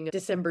talking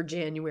December,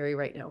 January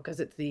right now, because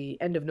it's the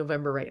end of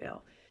November right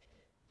now.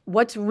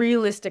 What's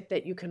realistic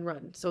that you can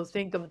run? So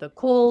think of the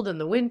cold and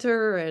the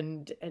winter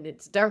and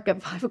it's dark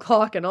at 5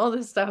 o'clock and all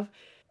this stuff.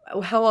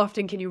 How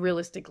often can you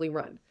realistically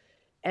run?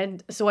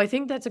 And so I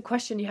think that's a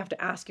question you have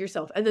to ask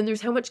yourself. And then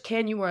there's how much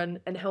can you run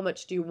and how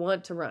much do you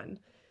want to run?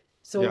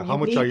 So how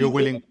much are you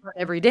willing to run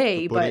every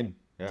day, to put but in?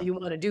 Yeah. do you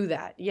want to do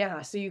that?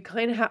 Yeah. So you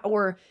kind of have,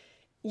 or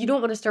you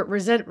don't want to start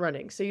resent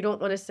running. So you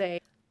don't want to say,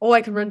 oh,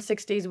 I can run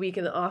 6 days a week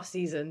in the off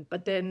season,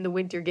 but then the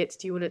winter gets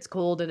to you and it's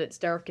cold and it's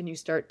dark and you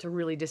start to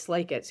really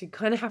dislike it. So you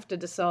kind of have to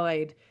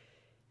decide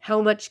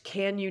how much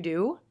can you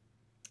do,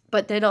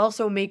 but then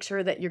also make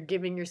sure that you're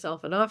giving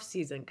yourself an off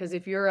season. Because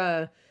if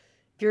you're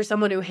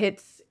someone who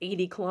hits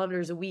 80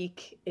 kilometers a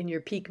week in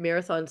your peak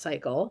marathon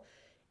cycle,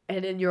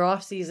 and in your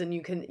off season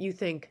you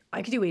think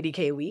I could do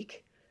 80K a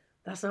week,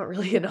 that's not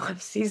really an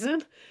off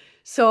season.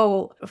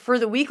 So for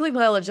the weekly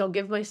mileage, I'll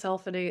give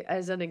myself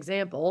as an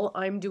example.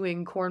 I'm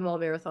doing Cornwall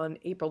Marathon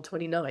April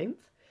 29th,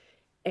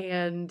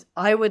 and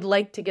I would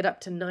like to get up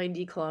to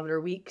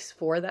 90-kilometer weeks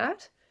for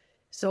that.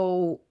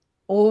 So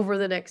over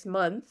the next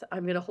month,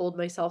 I'm going to hold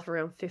myself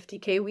around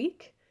 50K a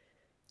week.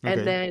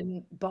 And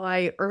then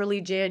by early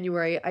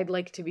January, I'd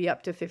like to be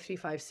up to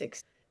 55,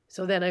 60.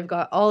 So then I've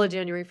got all of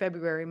January,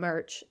 February,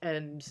 March,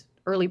 and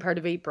early part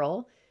of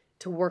April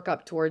to work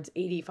up towards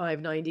 85,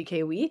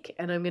 90K a week.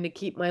 And I'm going to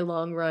keep my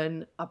long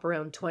run up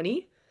around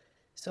 20.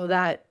 So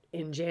that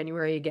in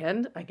January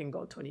again, I can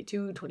go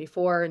 22,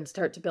 24 and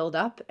start to build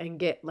up and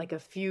get like a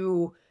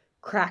few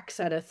cracks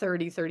at a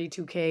 30,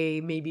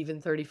 32K, maybe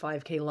even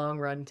 35K long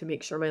run to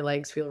make sure my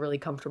legs feel really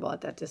comfortable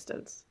at that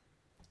distance.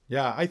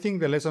 Yeah, I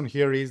think the lesson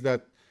here is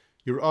that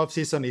your off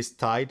season is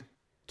tied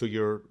to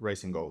your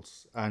racing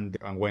goals and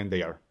when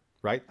they are,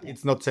 right?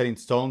 It's not set in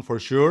stone for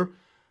sure,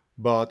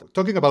 but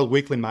talking about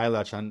weekly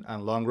mileage and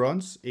long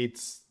runs,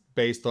 it's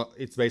based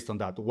on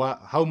that.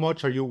 How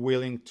much are you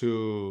willing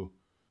to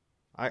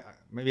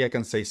maybe I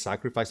can say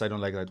sacrifice. I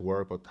don't like that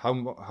word, but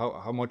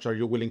how much are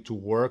you willing to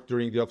work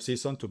during the off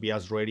season to be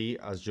as ready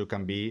as you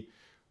can be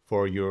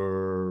for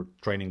your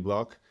training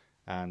block?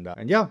 And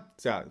yeah,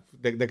 so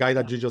the guy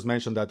that you just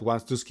mentioned that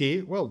wants to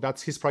ski, well,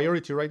 that's his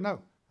priority right now.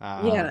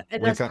 Yeah,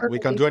 and We that's can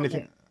perfectly do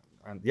anything,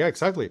 fine. and yeah,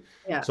 exactly.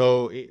 Yeah.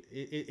 So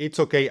it's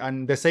okay,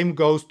 and the same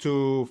goes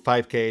to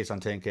 5Ks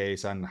and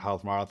 10Ks and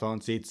half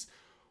marathons. It's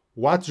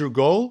what's your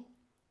goal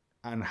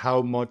and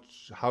how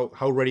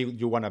ready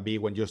you want to be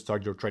when you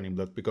start your training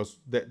block, because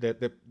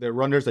the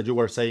runners that you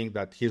were saying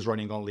that he's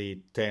running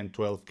only 10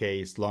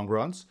 12Ks long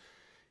runs,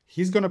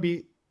 he's going to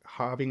be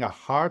having a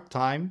hard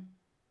time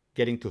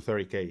getting to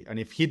 30K, and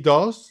if he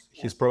does,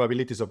 his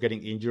probabilities of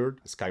getting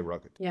injured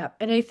skyrocket. Yeah,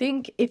 and I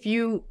think if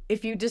you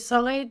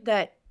decide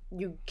that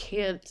you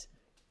can't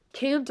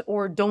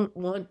or don't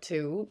want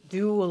to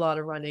do a lot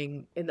of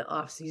running in the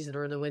off season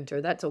or in the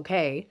winter, that's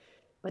okay.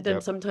 But then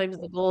Yep, sometimes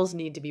the goals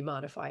need to be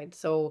modified.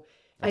 So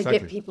I get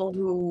exactly. people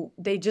who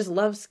they just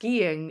love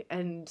skiing,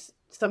 and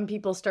some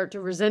people start to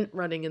resent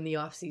running in the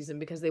off season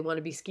because they want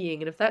to be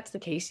skiing. And if that's the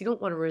case, you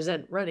don't want to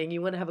resent running.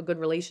 You want to have a good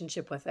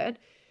relationship with it.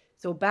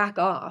 So back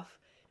off.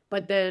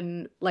 But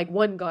then like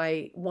one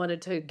guy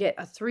wanted to get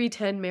a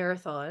 3:10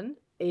 marathon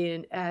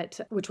in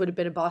at which would have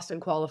been a Boston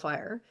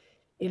qualifier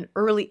in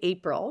early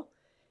April,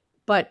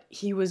 but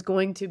he was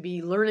going to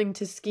be learning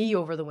to ski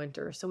over the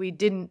winter. So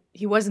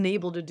he wasn't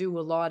able to do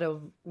a lot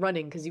of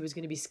running because he was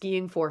going to be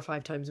skiing 4 or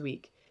 5 times a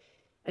week.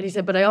 And he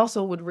said, but I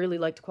also would really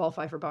like to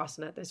qualify for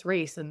Boston at this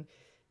race. And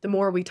the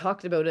more we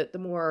talked about it, the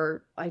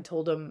more I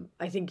told him,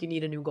 I think you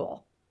need a new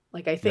goal.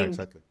 Like Yeah,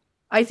 exactly.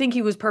 I think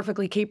he was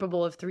perfectly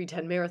capable of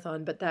 3:10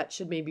 marathon, but that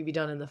should maybe be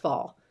done in the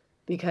fall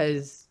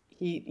because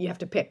you have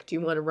to pick. Do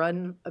you want to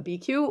run a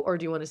BQ or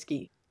do you want to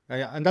ski?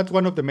 Yeah, and that's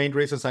one of the main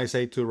reasons I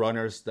say to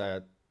runners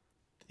that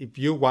if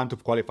you want to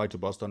qualify to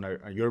Boston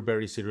and you're a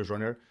very serious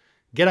runner,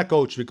 get a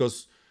coach,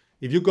 because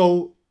if you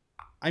go,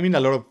 I'm in a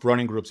lot of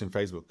running groups in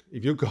Facebook.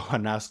 If you go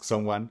and ask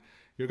someone,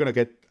 you're gonna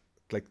get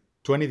like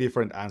 20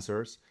 different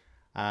answers,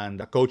 and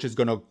a coach is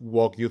gonna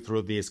walk you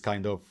through this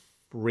kind of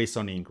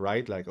reasoning,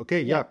 right? Like,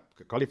 okay, Yeah.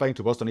 yeah, qualifying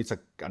to Boston, it's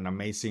an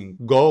amazing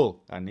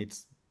goal, and it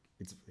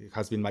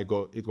has been my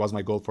goal. It was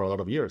my goal for a lot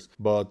of years,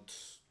 but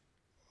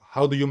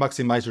how do you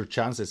maximize your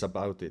chances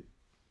about it,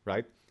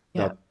 right?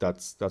 Yeah.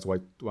 That's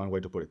one way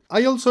to put it.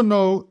 I also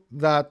know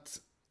that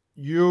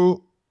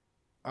you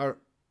are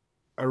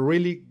a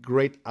really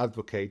great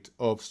advocate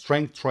of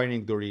strength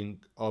training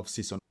during off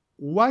season.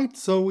 Why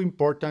it's so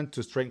important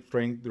to strength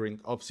train during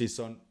off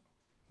season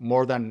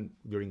more than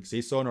during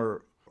season,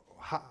 or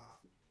how,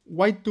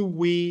 why do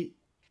we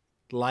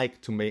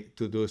like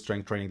to do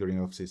strength training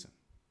during off season?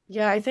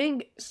 Yeah, I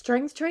think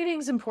strength training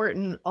is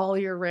important all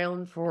year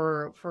round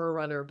for a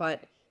runner,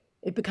 but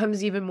it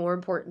becomes even more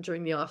important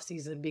during the off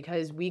season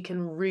because we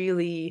can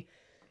really,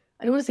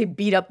 I don't want to say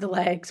beat up the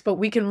legs, but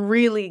we can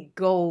really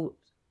go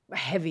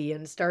heavy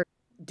and start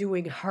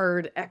doing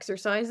hard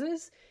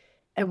exercises.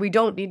 And we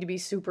don't need to be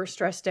super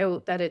stressed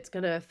out that it's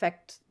going to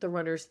affect the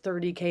runner's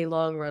 30K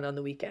long run on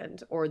the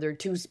weekend or their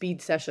 2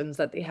 speed sessions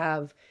that they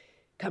have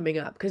coming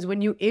up. Because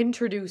when you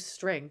introduce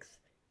strength,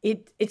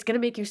 it's going to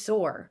make you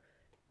sore.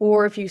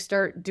 Or if you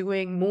start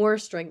doing more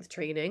strength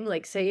training,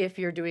 like say if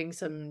you're doing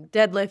some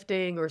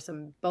deadlifting or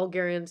some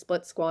Bulgarian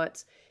split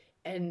squats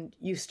and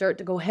you start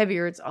to go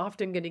heavier, it's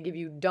often going to give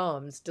you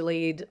DOMS,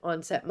 delayed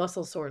onset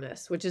muscle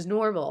soreness, which is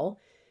normal,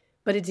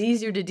 but it's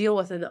easier to deal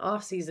with in the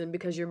off season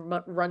because your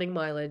running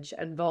mileage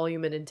and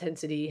volume and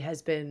intensity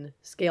has been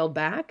scaled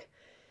back.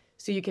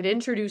 So you can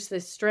introduce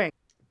this strength,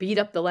 beat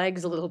up the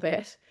legs a little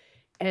bit,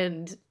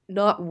 and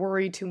not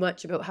worry too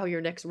much about how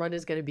your next run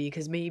is going to be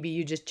because maybe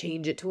you just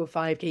change it to a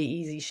 5K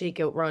easy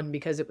shakeout run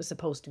because it was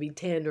supposed to be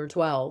 10 or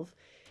 12,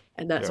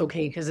 and that's Yeah.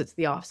 okay because it's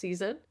the off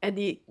season. And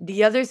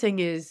the other thing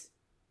is,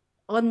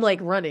 unlike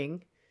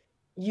running,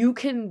 you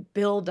can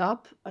build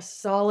up a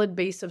solid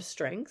base of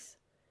strength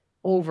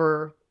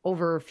over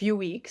a few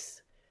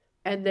weeks.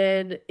 And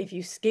then if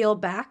you scale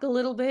back a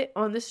little bit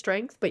on the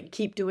strength, but you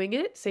keep doing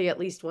it, say at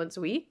least once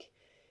a week,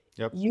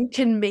 Yep. you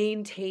can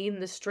maintain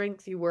the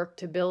strength you work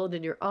to build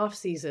in your off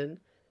season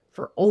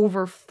for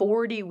over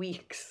 40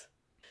 weeks.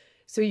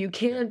 So Yeah.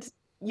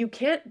 you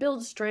can't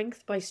build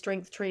strength by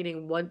strength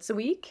training once a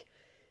week,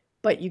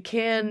 but you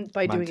can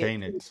by doing it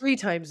Maintain it. 3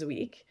 times a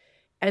week.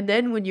 And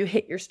then when you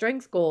hit your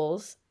strength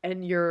goals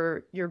and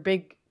your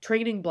big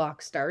training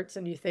block starts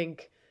and you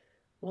think,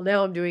 well,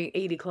 now I'm doing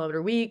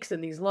 80-kilometer weeks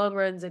and these long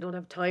runs, I don't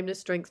have time to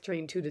strength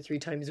train 2 to 3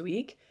 times a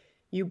week.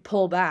 You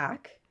pull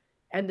back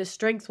and the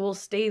strength will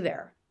stay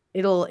there.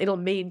 It'll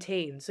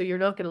maintain, so you're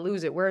not going to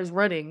lose it. Whereas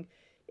running,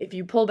 if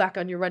you pull back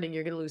on your running,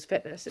 you're going to lose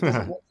fitness. It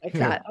doesn't work like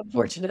Yeah, that,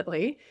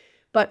 unfortunately.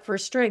 But for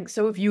strength,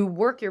 so if you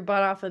work your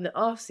butt off in the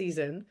off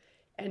season,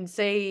 and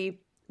say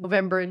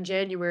November and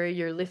January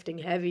you're lifting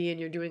heavy and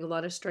you're doing a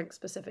lot of strength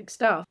specific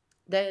stuff,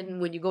 then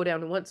when you go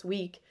down to once a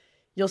week,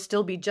 you'll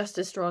still be just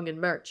as strong in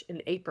March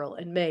and April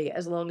and May,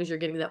 as long as you're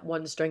getting that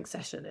one strength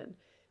session in.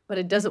 But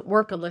it doesn't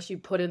work unless you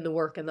put in the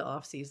work in the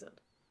off season.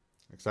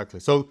 exactly.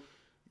 So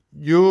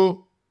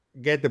you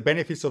get the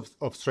benefits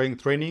of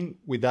strength training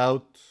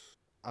without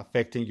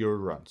affecting your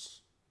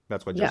runs.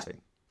 That's what you're Yeah.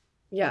 saying,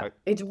 Yeah, right?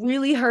 it's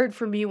really hard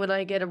for me when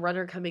I get a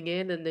runner coming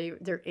in and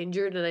they're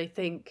injured, and I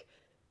think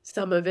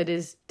some of it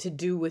is to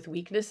do with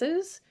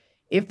weaknesses.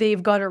 If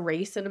they've got a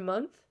race in a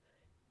month,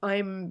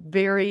 I'm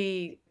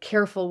very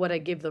careful what I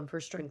give them for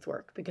strength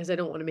work because I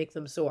don't want to make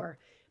them sore.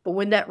 But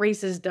when that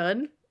race is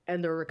done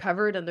and they're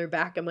recovered and they're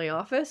back in my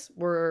office,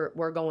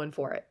 we're going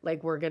for it.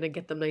 Like, we're gonna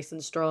get them nice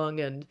and strong,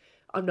 and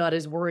I'm not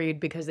as worried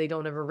because they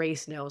don't have a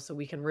race now, so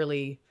we can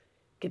really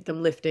get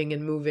them lifting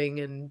and moving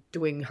and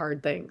doing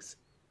hard things.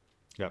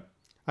 Yeah.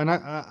 And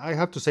I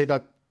have to say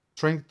that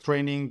strength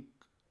training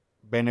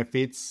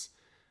benefits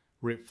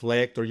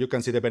reflect, or you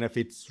can see the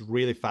benefits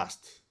really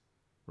fast,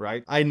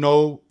 right? I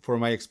know from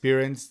my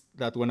experience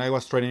that when I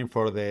was training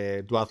for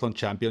the duathlon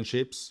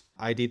championships,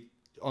 I did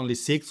only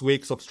 6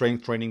 weeks of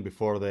strength training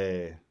before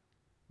the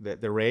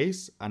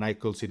race, and I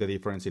could see the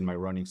difference in my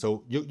running.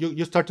 So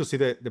you start to see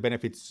the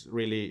benefits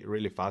really,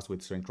 really fast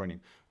with strength training,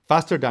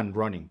 faster than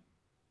running.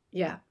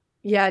 Yeah.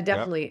 Yeah, Yeah.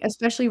 definitely.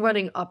 Especially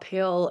running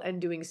uphill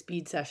and doing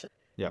speed sessions.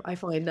 Yeah. I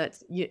find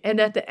that's and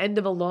at the end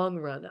of a long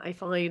run, I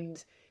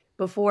find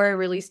before I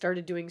really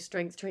started doing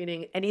strength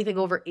training, anything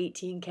over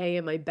 18K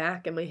and my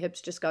back and my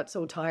hips just got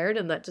so tired,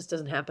 and that just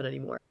doesn't happen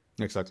anymore.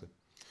 Exactly.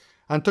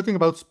 And talking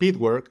about speed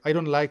work, I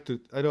don't like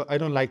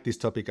this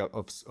topic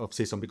of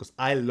season because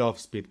I love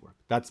speed work.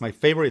 That's my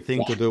favorite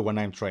thing to Yeah. do when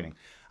I'm training.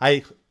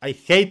 I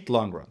hate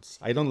long runs.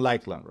 I don't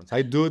like long runs.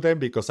 I do them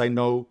because I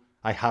know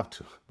I have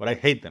to, but I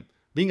hate them.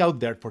 Being out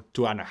there for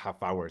 2.5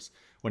 hours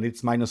when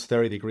it's minus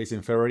 30 degrees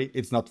in February,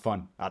 it's not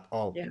fun at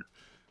all. Yeah.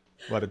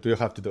 But do you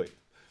have to do it?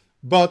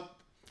 But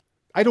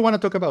I don't want to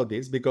talk about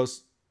this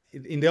because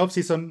in the off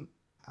season,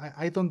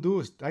 I don't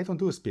do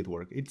speed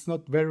work. It's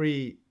not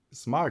very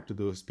smart to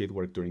do speed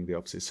work during the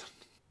off season.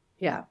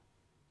 Yeah.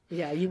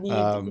 Yeah, you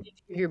Um, need to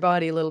give your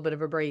body a little bit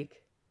of a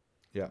break.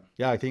 yeah,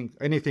 yeah. I think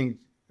anything.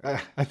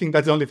 I think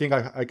that's the only thing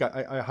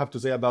I have to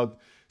say about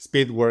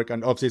speed work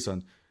and off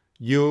season.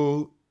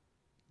 You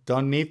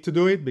don't need to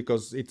do it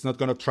because it's not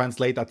going to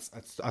translate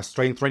as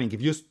strength training.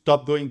 If you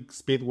stop doing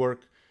speed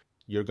work,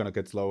 you're going to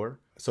get slower.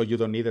 So you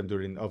don't need them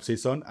during off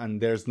season,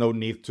 and there's no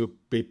need to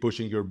be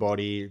pushing your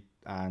body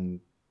and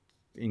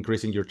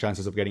increasing your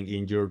chances of getting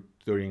injured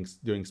during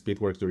doing speed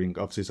work during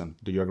off season.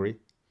 Do you agree?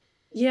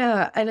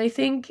 Yeah, and I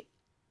think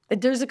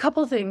there's a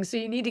couple things. So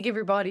you need to give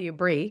your body a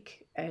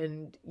break,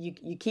 and you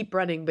keep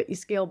running, but you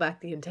scale back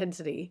the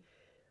intensity.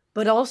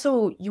 But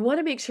also, you want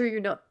to make sure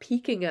you're not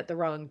peaking at the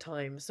wrong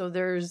time. So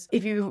there's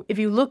if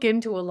you look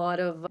into a lot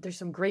of there's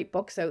some great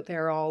books out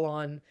there all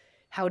on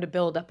how to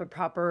build up a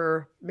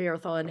proper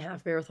marathon,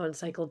 half marathon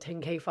cycle,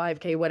 10K,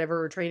 5K, whatever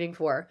we're training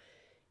for.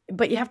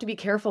 But you have to be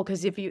careful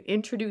because if you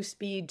introduce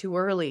speed too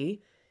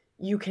early,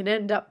 you can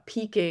end up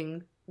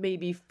peaking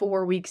maybe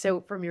 4 weeks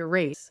out from your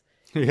race.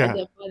 And Yeah,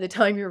 then by the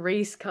time your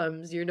race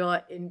comes, you're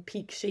not in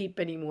peak shape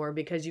anymore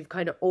because you've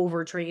kind of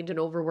overtrained and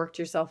overworked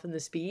yourself in the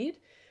speed.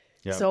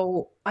 yeah.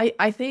 So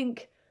I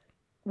think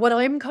what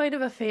I'm kind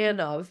of a fan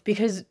of,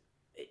 because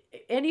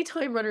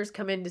anytime runners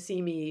come in to see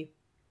me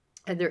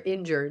and they're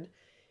injured,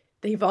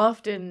 they've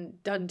often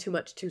done too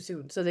much too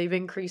soon. So they've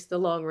increased the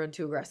long run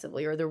too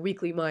aggressively, or their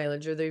weekly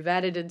mileage, or they've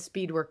added in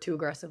speed work too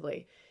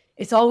aggressively.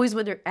 It's always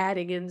when they're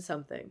adding in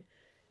something.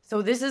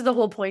 So this is the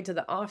whole point of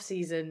the off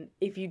season.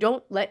 If you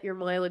don't let your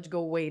mileage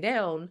go way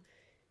down,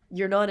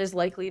 you're not as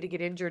likely to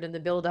get injured in the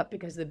buildup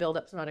because the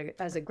buildup's not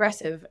as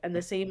aggressive. And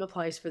the same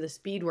applies for the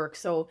speed work.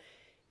 So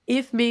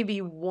if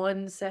maybe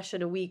one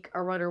session a week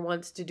a runner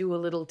wants to do a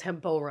little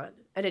tempo run,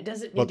 and it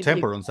doesn't Well, need to be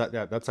tempo runs.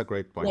 Yeah, that's a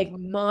great point. like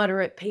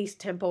moderate pace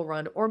tempo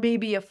run, or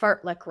maybe a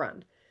fartlek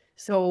run.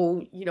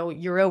 So,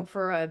 you're out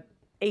for a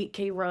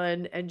 8K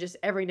run, and just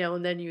every now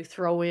and then you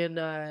throw in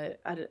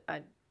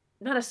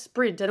not a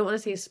sprint. I don't want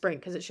to say a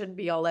sprint because it shouldn't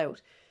be all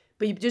out,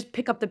 but you just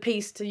pick up the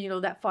pace to,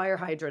 that fire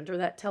hydrant or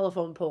that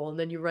telephone pole, and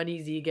then you run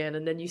easy again.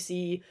 And then you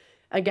see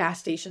a gas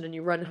station and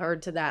you run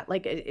hard to that.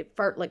 Like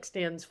fartlek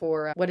stands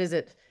for, what is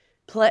it?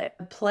 Play.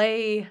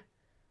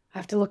 I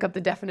have to look up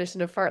the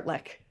definition of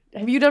fartlek.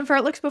 Have you done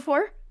fartleks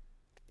before?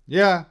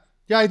 Yeah,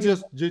 yeah. I Yeah.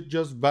 just Keep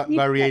that.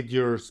 variate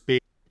your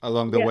speed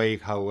along the Yeah. way,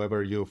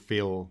 however you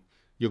feel.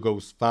 You go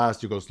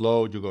fast, you go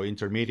slow, you go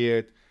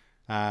intermediate,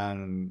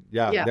 and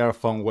yeah, Yeah. they're a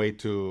fun way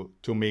to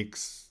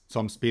mix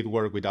some speed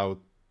work without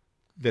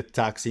the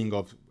taxing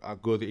of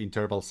good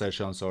interval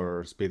sessions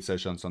or speed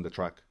sessions on the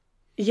track.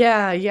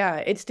 Yeah, yeah.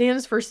 It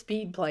stands for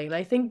speed play. And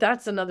I think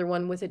that's another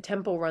one with a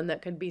tempo run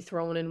that could be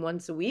thrown in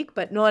once a week,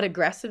 but not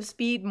aggressive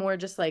speed, more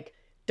just like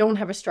don't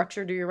have a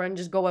structure to your run,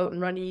 just go out and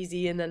run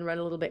easy and then run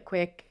a little bit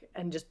quick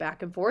and just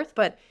back and forth.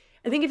 But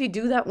I think if you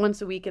do that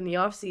once a week in the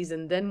off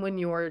season, then when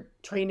your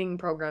training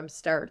program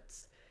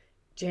starts,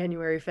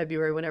 January,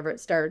 February, whenever it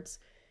starts,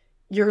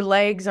 your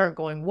legs aren't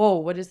going, whoa,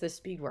 what is this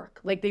speed work?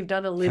 Like they've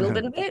done a little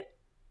bit of it.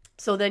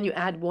 So then you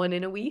add one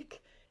in a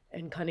week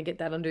and kind of get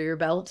that under your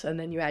belt. And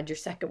then you add your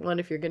second one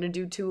if you're going to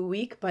do 2 a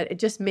week. But it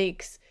just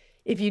makes,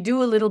 if you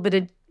do a little bit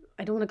of,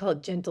 I don't want to call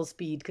it gentle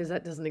speed because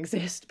that doesn't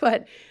exist,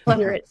 but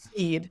moderate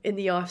speed in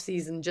the off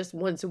season, just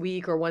once a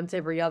week or once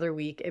every other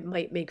week, it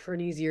might make for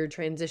an easier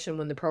transition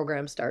when the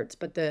program starts.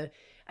 But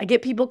I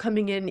get people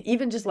coming in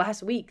even just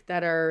last week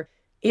that are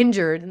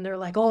injured and they're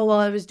like, oh, well,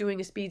 I was doing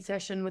a speed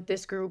session with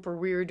this group or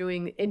we were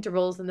doing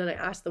intervals. And then I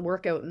asked the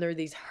workout and they're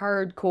these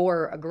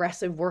hardcore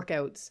aggressive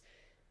workouts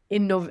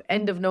in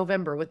end of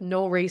November with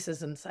no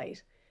races in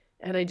sight.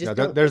 And I just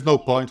there's no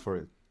point for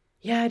it.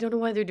 Yeah, I don't know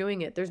why they're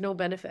doing it. There's no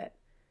benefit.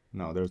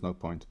 No, there's no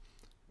point.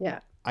 Yeah.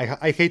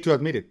 I hate to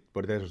admit it,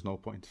 but there's no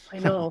point. I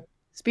know.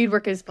 Speed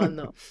work is fun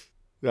though.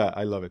 Yeah,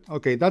 I love it.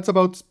 Okay, that's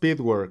about speed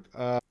work.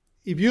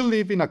 If you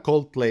live in a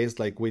cold place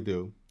like we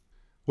do,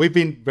 we've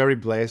been very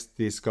blessed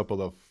this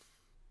couple of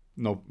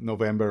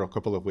November, a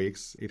couple of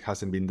weeks. It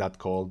hasn't been that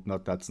cold,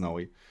 not that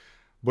snowy.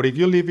 But if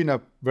you live in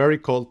a very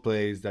cold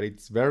place that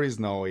it's very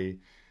snowy,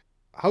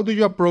 how do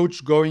you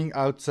approach going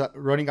outside,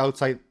 running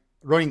outside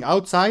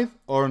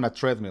or on a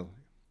treadmill?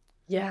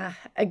 Yeah,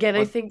 again,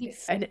 I think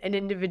it's an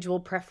individual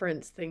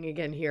preference thing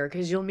again here,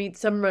 because you'll meet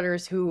some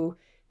runners who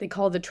they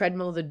call the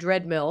treadmill the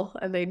dreadmill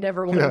and they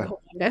never want to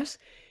go on it.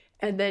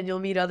 And then you'll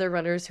meet other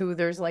runners who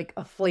there's like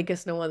a flake of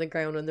snow on the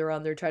ground when they're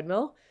on their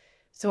treadmill.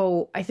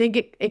 So I think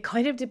it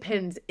kind of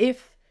depends.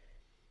 If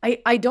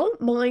I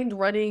don't mind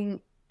running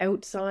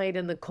outside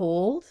in the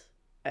cold.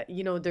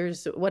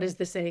 There's, what is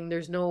the saying?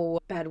 There's no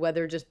bad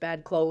weather, just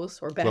bad clothes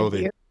or bad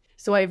gear.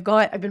 So I've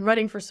been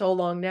running for so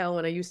long now,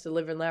 and I used to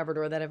live in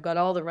Labrador, that I've got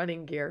all the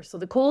running gear. So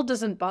the cold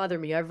doesn't bother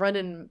me. I've run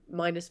in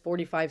minus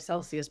 45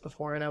 Celsius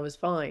before and I was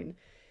fine.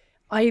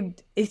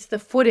 It's the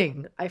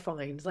footing I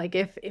find. Like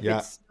if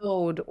it's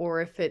snowed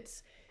or if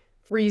it's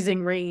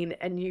freezing rain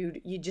and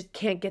you just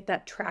can't get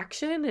that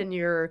traction and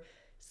you're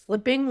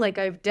slipping, like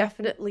I've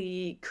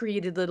definitely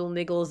created little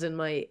niggles in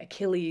my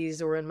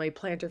Achilles or in my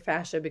plantar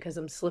fascia because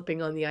I'm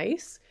slipping on the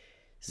ice.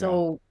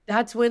 So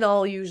that's when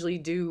I'll usually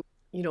do,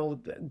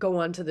 go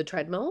onto the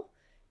treadmill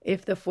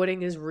if the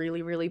footing is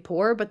really, really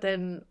poor. But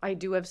then I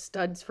do have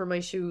studs for my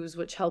shoes,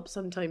 which helps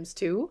sometimes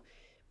too.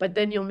 But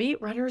then you'll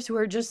meet runners who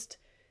are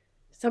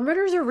some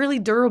runners are really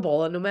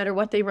durable, and no matter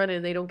what they run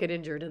in, they don't get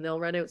injured and they'll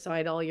run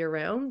outside all year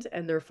round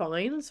and they're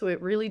fine. So it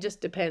really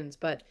just depends.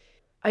 But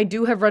I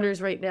do have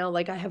runners right now,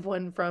 like I have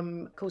one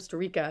from Costa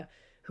Rica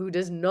who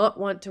does not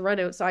want to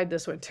run outside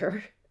this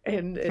winter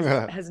and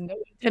has no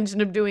intention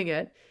of doing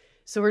it.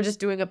 So we're just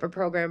doing up a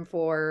program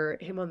for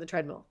him on the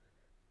treadmill.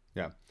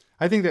 Yeah.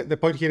 I think that the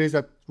point here is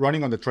that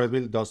running on the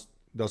treadmill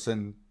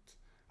doesn't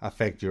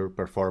affect your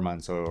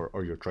performance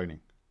or your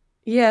training.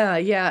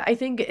 Yeah. I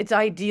think it's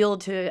ideal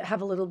to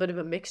have a little bit of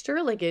a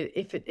mixture. Like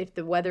if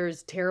the weather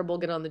is terrible,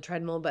 get on the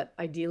treadmill, but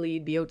ideally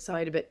you'd be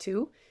outside a bit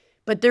too.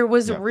 But there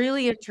was a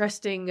really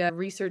interesting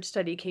research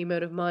study came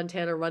out of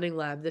Montana Running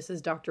Lab. This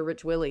is Dr.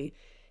 Rich Willey.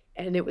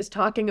 And it was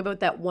talking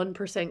about that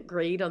 1%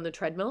 grade on the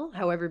treadmill,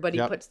 how everybody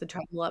puts the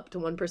treadmill up to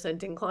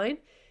 1% incline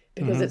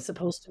because it's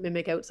supposed to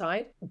mimic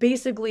outside.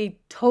 Basically,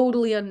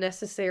 totally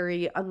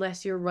unnecessary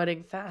unless you're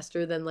running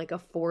faster than like a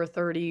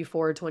 4:30,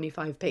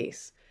 4:25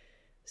 pace.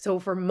 So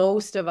for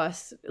most of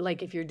us,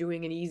 like if you're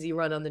doing an easy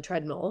run on the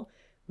treadmill,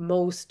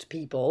 most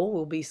people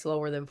will be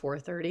slower than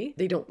 4:30.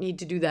 They don't need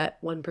to do that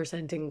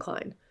 1%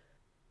 incline,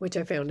 which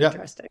I found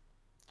interesting.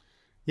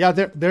 Yeah,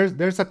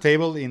 there's a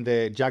table in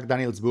the Jack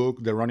Daniels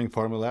book, The Running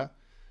Formula,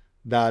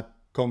 that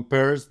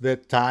compares the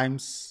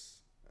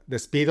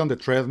speed on the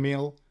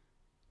treadmill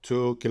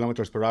to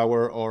kilometers per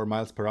hour or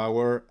miles per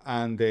hour,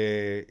 and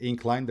the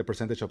incline, the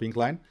percentage of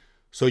incline.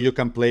 So you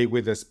can play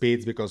with the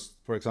speeds because,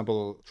 for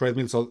example,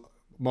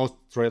 most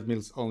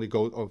treadmills only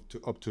go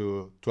up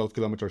to 12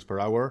 kilometers per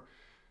hour.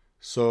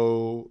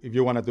 So if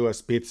you want to do a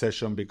speed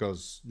session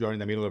because you're in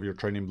the middle of your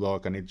training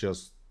block and it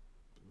just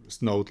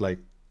snowed like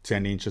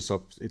 10 inches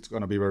of, it's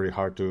going to be very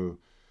hard to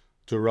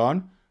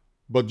run,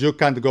 but you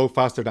can't go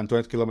faster than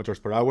 20 kilometers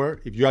per hour.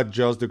 If you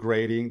adjust the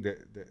grading,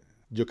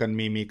 you can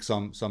mimic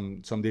some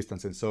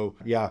distances. So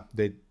yeah,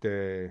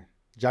 the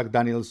Jack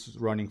Daniels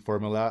running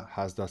formula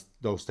has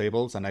those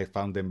tables, and I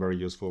found them very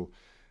useful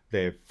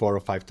the 4 or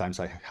 5 times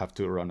I have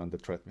to run on the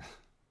treadmill.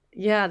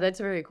 Yeah, that's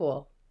very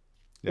cool.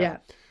 Yeah.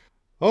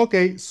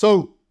 Okay,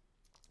 so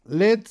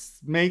let's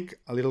make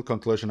a little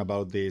conclusion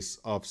about this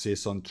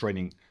off-season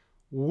training.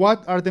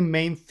 What are the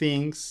main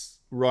things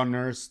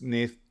runners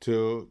need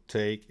to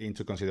take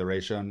into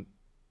consideration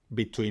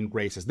between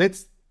races?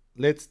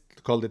 Let's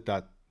call it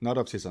that, not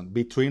off-season.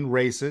 Between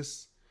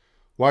races,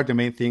 what are the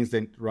main things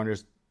that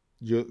runners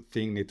you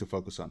think need to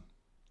focus on?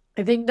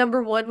 I think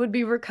number 1 would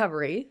be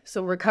recovery.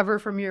 So recover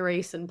from your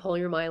race and pull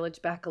your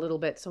mileage back a little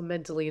bit so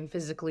mentally and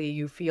physically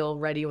you feel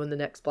ready when the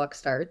next block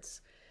starts.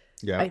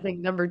 Yeah. I think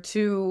number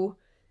 2,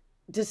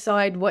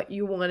 decide what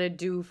you want to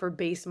do for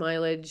base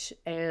mileage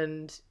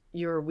and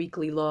your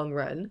weekly long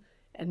run,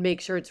 and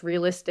make sure it's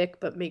realistic,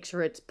 but make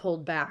sure it's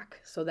pulled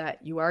back so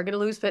that you are going to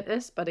lose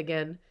fitness. But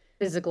again,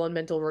 physical and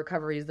mental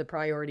recovery is the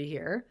priority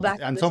here. Back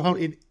to And this. somehow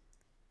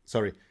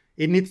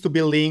it needs to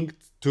be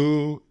linked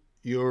to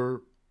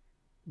your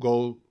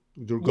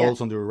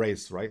goals on the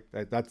race, right?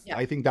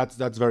 I think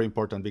that's very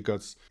important,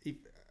 because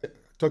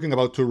talking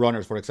about two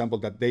runners, for example,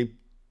 that they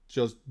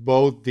just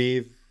both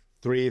did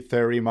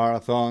 3:30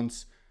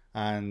 marathons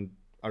and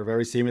are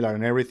very similar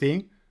and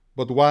everything,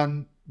 but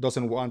one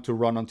doesn't want to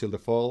run until the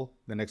fall,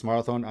 the next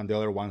marathon, and the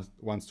other one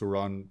wants to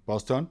run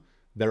Boston.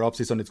 Their off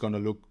season is going to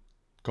look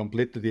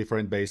completely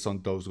different based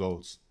on those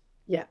goals.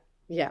 Yeah.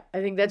 Yeah.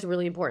 I think that's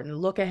really important.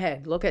 Look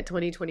ahead, look at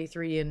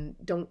 2023, and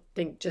don't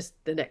think just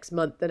the next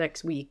month, the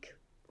next week.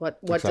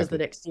 What does the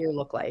next year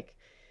look like?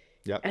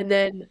 Yeah. And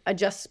then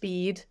adjust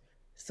speed.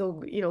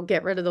 So,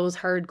 get rid of those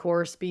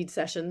hardcore speed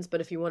sessions.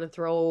 But if you want to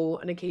throw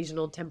an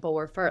occasional tempo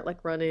or fartlek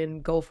run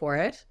in, go for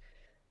it.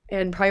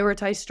 And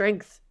prioritize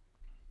strength.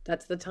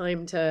 That's the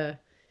time to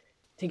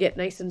get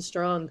nice and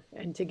strong,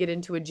 and to get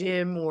into a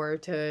gym or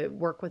to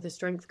work with a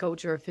strength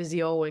coach or a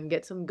physio and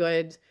get some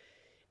good,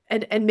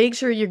 and make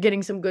sure you're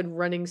getting some good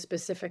running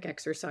specific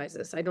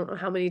exercises. I don't know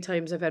how many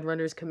times I've had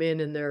runners come in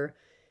and they're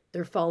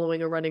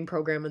following a running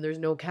program and there's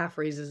no calf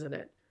raises in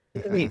it.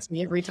 It beats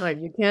me every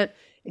time.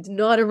 It's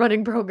not a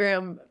running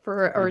program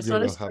or it's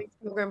not a strength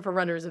program for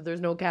runners if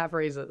there's no calf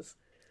raises.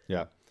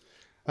 Yeah.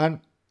 And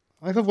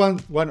I have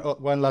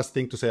one last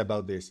thing to say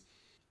about this.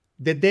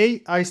 The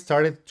day I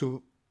started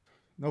to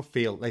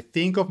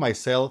think of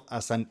myself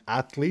as an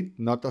athlete,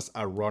 not as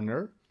a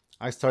runner,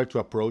 I started to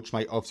approach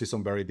my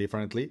off-season very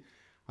differently.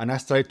 And I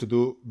started to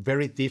do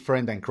very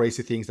different and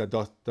crazy things that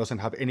doesn't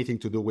have anything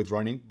to do with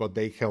running, but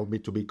they help me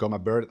to become a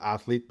better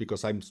athlete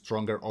because I'm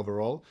stronger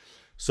overall.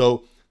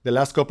 So the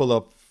last couple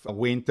of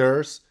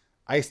winters,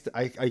 I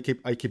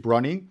keep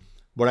running,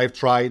 but I've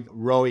tried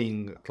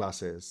rowing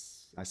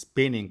classes,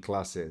 spinning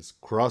classes,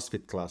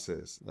 CrossFit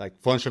classes,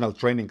 like functional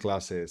training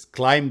classes,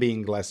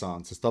 climbing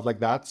lessons, stuff like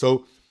that.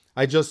 So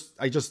I just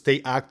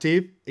stay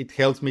active. It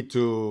helps me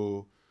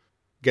to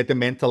get the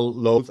mental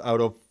load out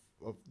of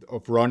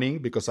running,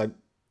 because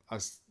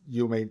as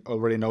you may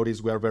already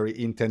notice, we are very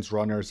intense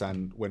runners,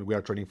 and when we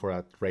are training for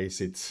a race,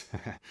 it's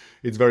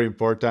it's very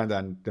important,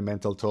 and the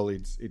mental toll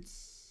it's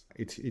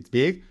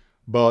big.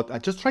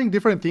 But just trying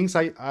different things,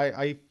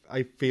 I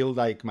feel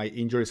like my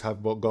injuries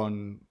have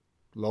gone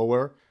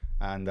lower,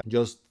 and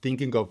just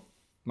thinking of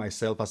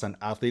myself as an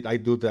athlete, I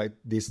do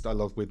this a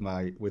lot with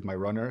my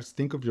runners.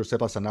 Think of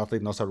yourself as an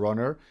athlete, not a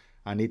runner,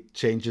 and it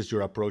changes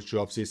your approach to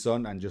off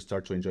season, and you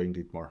start to enjoying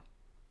it more.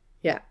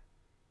 Yeah,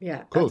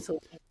 cool.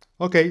 Absolutely.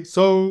 Okay,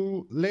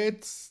 so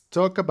let's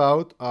talk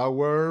about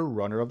our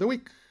runner of the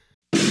week.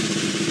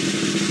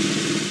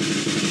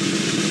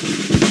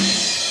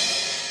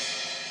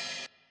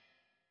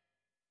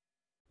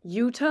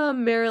 Jutta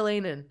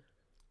Meriläinen.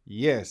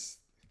 Yes,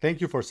 thank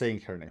you for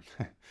saying her name.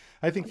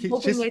 I think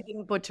I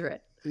didn't butcher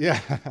it. Yeah,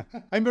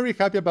 I'm very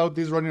happy about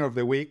this runner of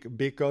the week,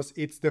 because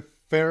it's the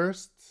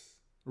first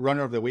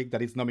runner of the week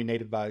that is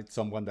nominated by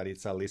someone that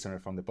is a listener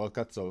from the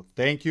podcast. So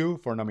thank you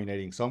for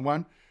nominating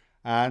someone.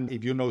 And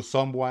if you know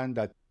someone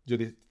that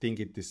you think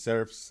it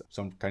deserves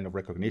some kind of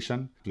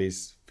recognition,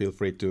 please feel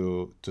free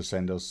to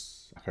send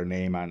us her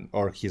name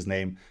or his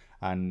name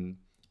and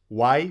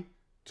why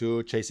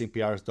to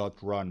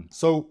chasingprs.run.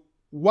 So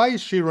why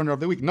is she runner of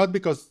the week? Not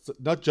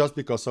just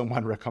because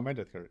someone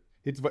recommended her.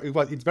 It's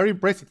very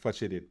impressive what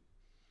she did.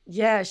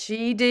 Yeah,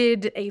 she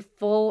did a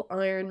full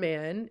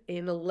Ironman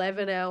in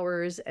 11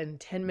 hours and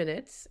 10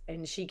 minutes,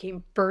 and she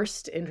came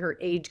first in her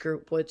age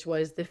group, which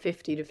was the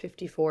 50 to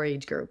 54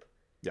 age group.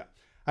 Yeah.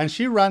 And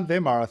she ran the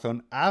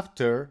marathon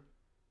after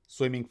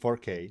swimming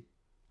 4K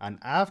and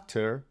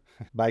after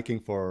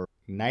biking for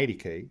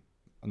 90K.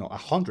 No,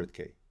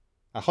 100K.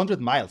 100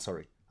 miles,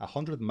 sorry.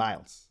 100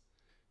 miles.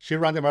 She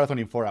ran the marathon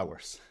in 4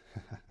 hours.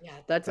 Yeah,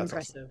 that's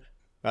impressive. Awesome.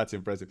 That's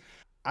impressive.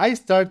 I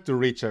started to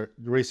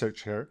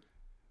research her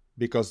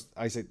because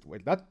I said,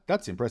 wait,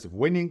 that's impressive.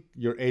 Winning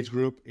your age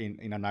group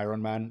in an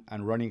Ironman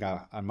and running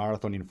a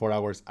marathon in 4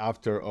 hours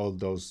after all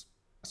those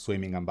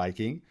swimming and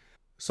biking.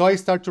 So I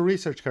started to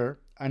research her,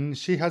 and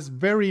she has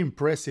very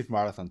impressive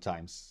marathon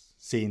times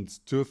since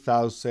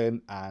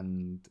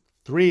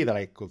 2003 that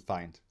I could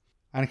find.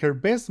 And her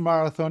best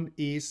marathon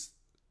is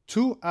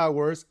 2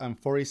 hours and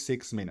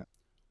 46 minutes,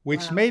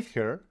 which made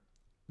her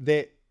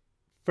the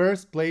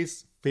first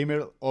place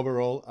female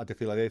overall at the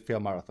Philadelphia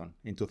Marathon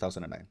in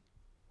 2009.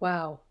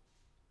 Wow.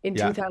 In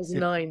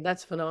 2009,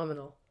 that's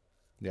phenomenal.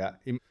 Yeah.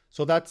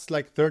 So that's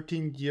like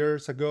 13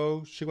 years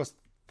ago. She was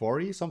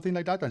 40, something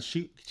like that. And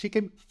she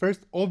came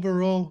first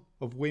overall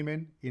of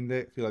women in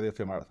the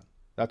Philadelphia Marathon.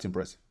 That's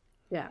impressive.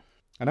 Yeah.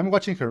 And I'm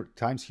watching her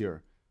times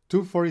here.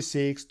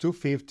 246,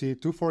 250,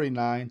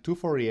 249,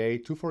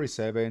 248,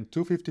 247,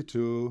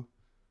 252,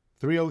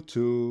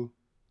 302,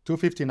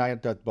 259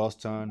 at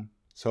Boston.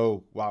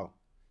 So, wow.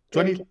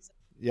 20.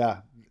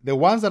 Yeah. The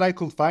ones that I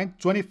could find,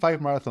 25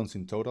 marathons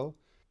in total,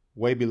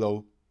 way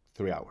below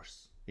 3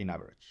 hours in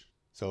average.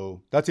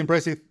 So that's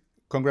impressive.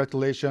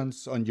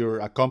 Congratulations on your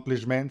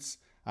accomplishments.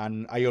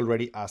 And I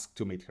already asked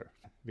to meet her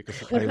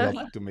because I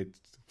love to meet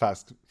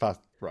fast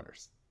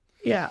runners.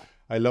 Yeah.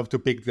 I love to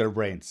pick their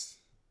brains.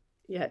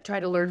 Yeah,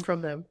 try to learn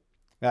from them.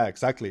 Yeah,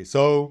 exactly.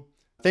 So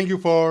thank you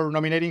for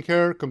nominating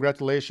her.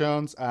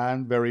 Congratulations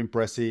and very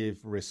impressive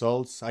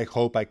results. I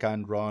hope I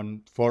can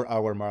run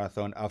 4-hour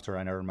marathon after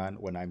an Ironman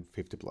when I'm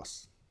 50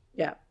 plus.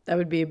 Yeah, that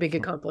would be a big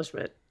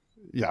accomplishment.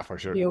 Yeah, for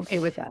sure. Be okay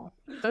with that.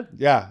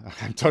 Yeah,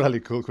 I'm totally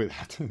cool with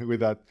that. With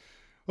that.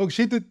 Oh,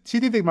 she did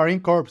the Marine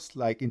Corps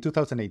like in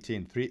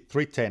 2018,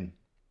 310.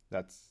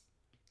 That's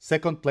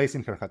second place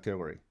in her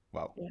category.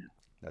 Wow. Yeah.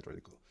 That's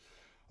really cool.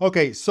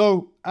 Okay,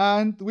 so,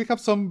 and we have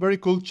some very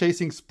cool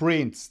chasing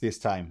sprints this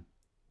time.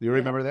 Do you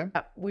remember them?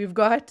 We've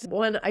got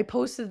one. I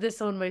posted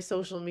this on my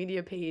social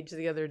media page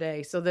the other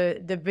day. So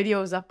the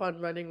video is up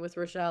on Running with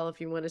Rochelle if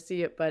you want to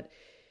see it. But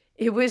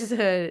it was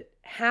a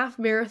half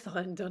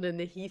marathon done in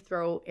the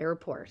Heathrow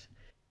airport.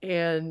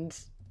 And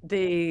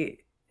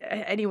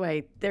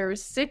anyway,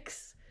 there's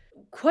 6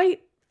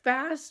 quite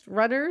fast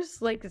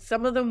runners. Like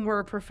some of them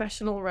were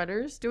professional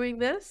runners doing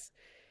this.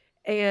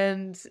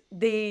 And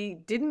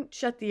they didn't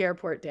shut the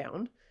airport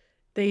down.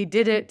 They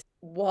did it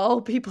while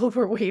people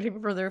were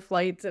waiting for their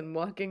flights and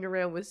walking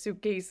around with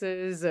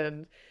suitcases.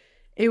 And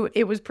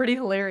it was pretty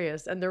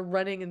hilarious. And they're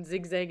running and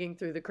zigzagging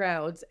through the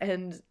crowds.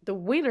 And the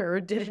winner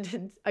did it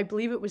in, I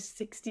believe it was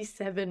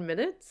 67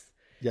 minutes.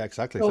 Yeah,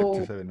 exactly. So,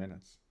 67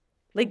 minutes.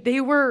 Like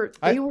they were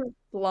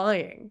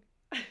flying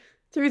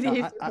through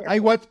the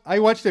I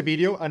watched the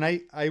video and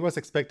I was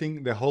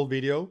expecting the whole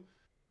video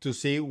to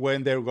see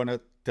when they're going to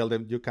tell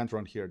them you can't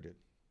run here, dude.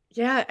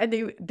 Yeah,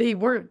 and they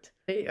weren't.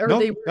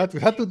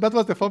 That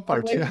was the fun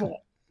part. Yeah.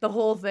 The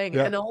whole thing.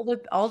 Yeah. And all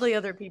the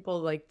other people,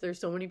 like there's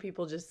so many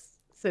people just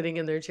sitting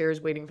in their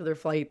chairs waiting for their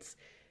flights,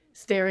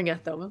 staring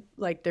at them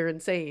like they're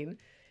insane.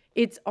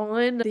 It's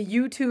on the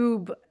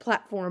YouTube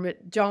platform.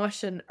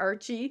 Josh and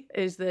Archie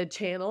is the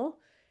channel.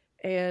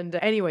 And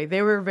anyway,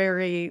 they were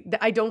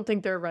I don't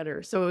think they're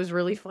runners. So it was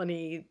really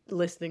funny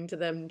listening to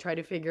them try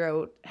to figure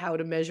out how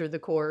to measure the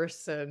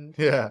course and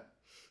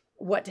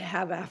what to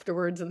have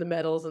afterwards and the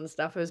medals and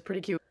stuff. It was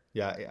pretty cute.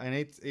 Yeah, and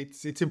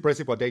it's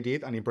impressive what they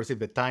did and impressive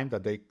the time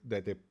that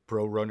the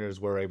pro runners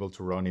were able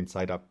to run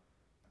inside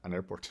an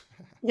airport.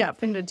 Yeah,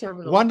 in the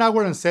terminal. 1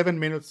 hour and 7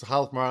 minutes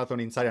half marathon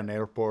inside an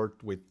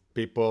airport with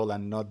people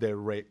and not the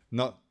rate.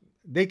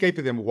 They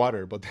gave them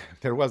water, but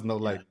there was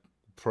no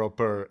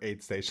proper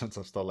aid stations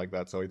or stuff like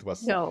that. So it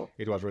was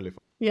really fun.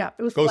 Yeah,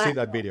 it was. Go see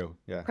that video.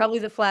 Yeah, probably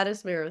the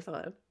flattest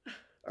marathon.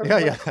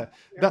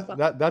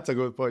 That's a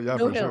good point. Yeah,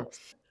 no for sure.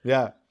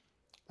 Yeah,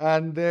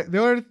 and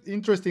the other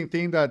interesting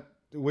thing that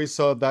we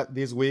saw that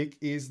this week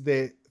is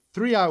the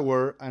 3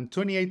 hour and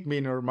 28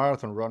 minute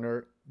marathon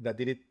runner that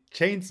did it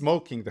chain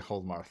smoking the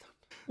whole marathon.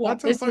 Yeah,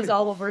 this was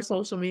all over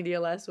social media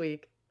last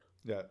week.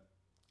 Yeah.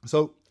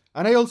 So,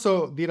 and I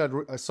also did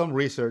some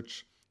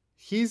research.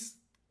 He's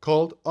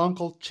called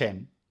Uncle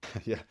Chen.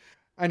 Yeah.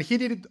 And he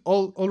did it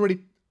already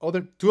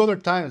 2 other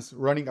times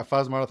running a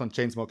fast marathon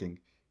chain smoking.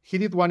 He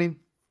did one in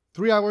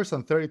 3 hours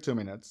and 32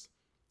 minutes.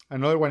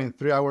 Another one in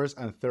 3 hours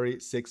and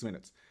 36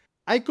 minutes.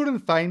 I couldn't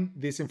find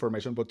this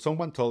information, but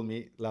someone told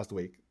me last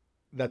week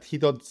that he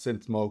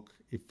doesn't smoke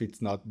if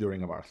it's not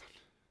during a marathon.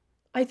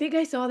 I think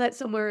I saw that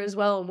somewhere as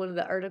well in one of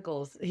the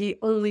articles. He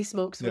only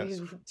smokes when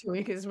he's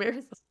doing his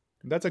marathon.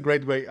 That's a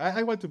great way.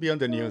 I want to be on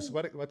the news.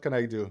 What can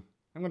I do?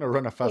 I'm going to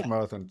run a fast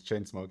marathon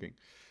chain smoking.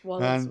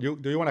 Well, and do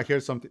you want to hear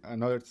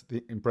another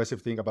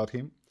impressive thing about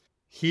him?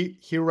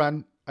 He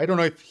ran, I don't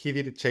know if he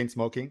did it chain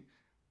smoking,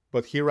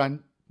 but he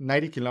ran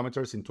 90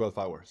 kilometers in 12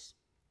 hours.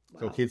 Wow.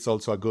 So he's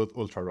also a good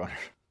ultra runner.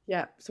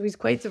 Yeah, so he's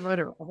quite the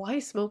runner. Why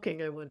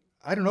smoking,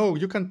 I don't know.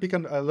 You can pick a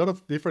lot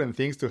of different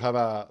things to have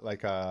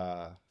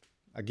a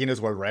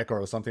Guinness World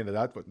Record or something like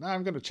that, but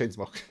I'm going to chain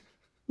smoke.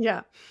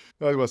 Yeah.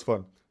 That was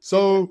fun.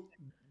 So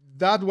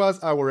that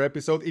was our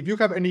episode. If you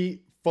have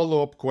any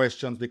follow-up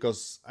questions,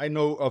 because I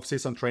know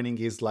off-season training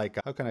is like,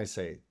 how can I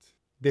say it?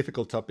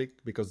 Difficult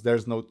topic because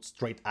there's no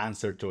straight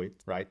answer to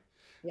it, right?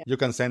 Yeah. You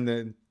can send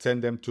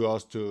them to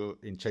us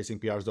in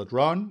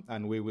chasingprs.run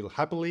and we will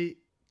happily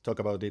talk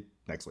about it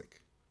next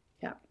week.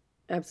 Yeah,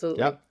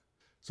 absolutely. Yeah.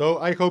 So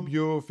I hope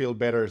you feel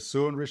better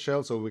soon,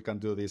 Rochelle, so we can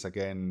do this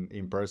again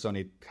in person.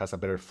 It has a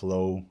better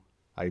flow,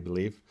 I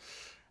believe.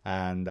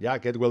 And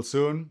get well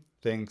soon.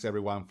 Thanks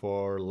everyone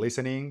for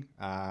listening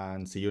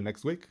and see you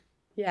next week.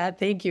 Yeah,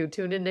 thank you.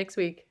 Tune in next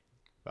week.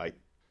 Bye.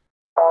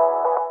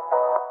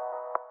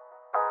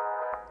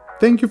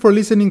 Thank you for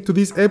listening to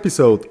this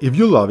episode. If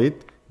you love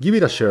it, give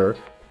it a share.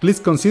 Please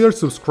consider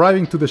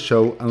subscribing to the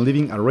show and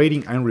leaving a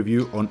rating and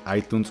review on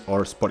iTunes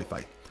or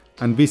Spotify.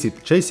 And visit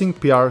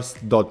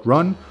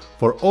chasingprs.run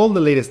for all the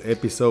latest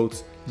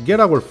episodes, get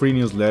our free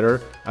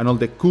newsletter, and all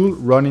the cool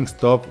running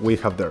stuff we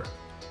have there.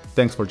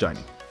 Thanks for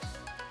joining.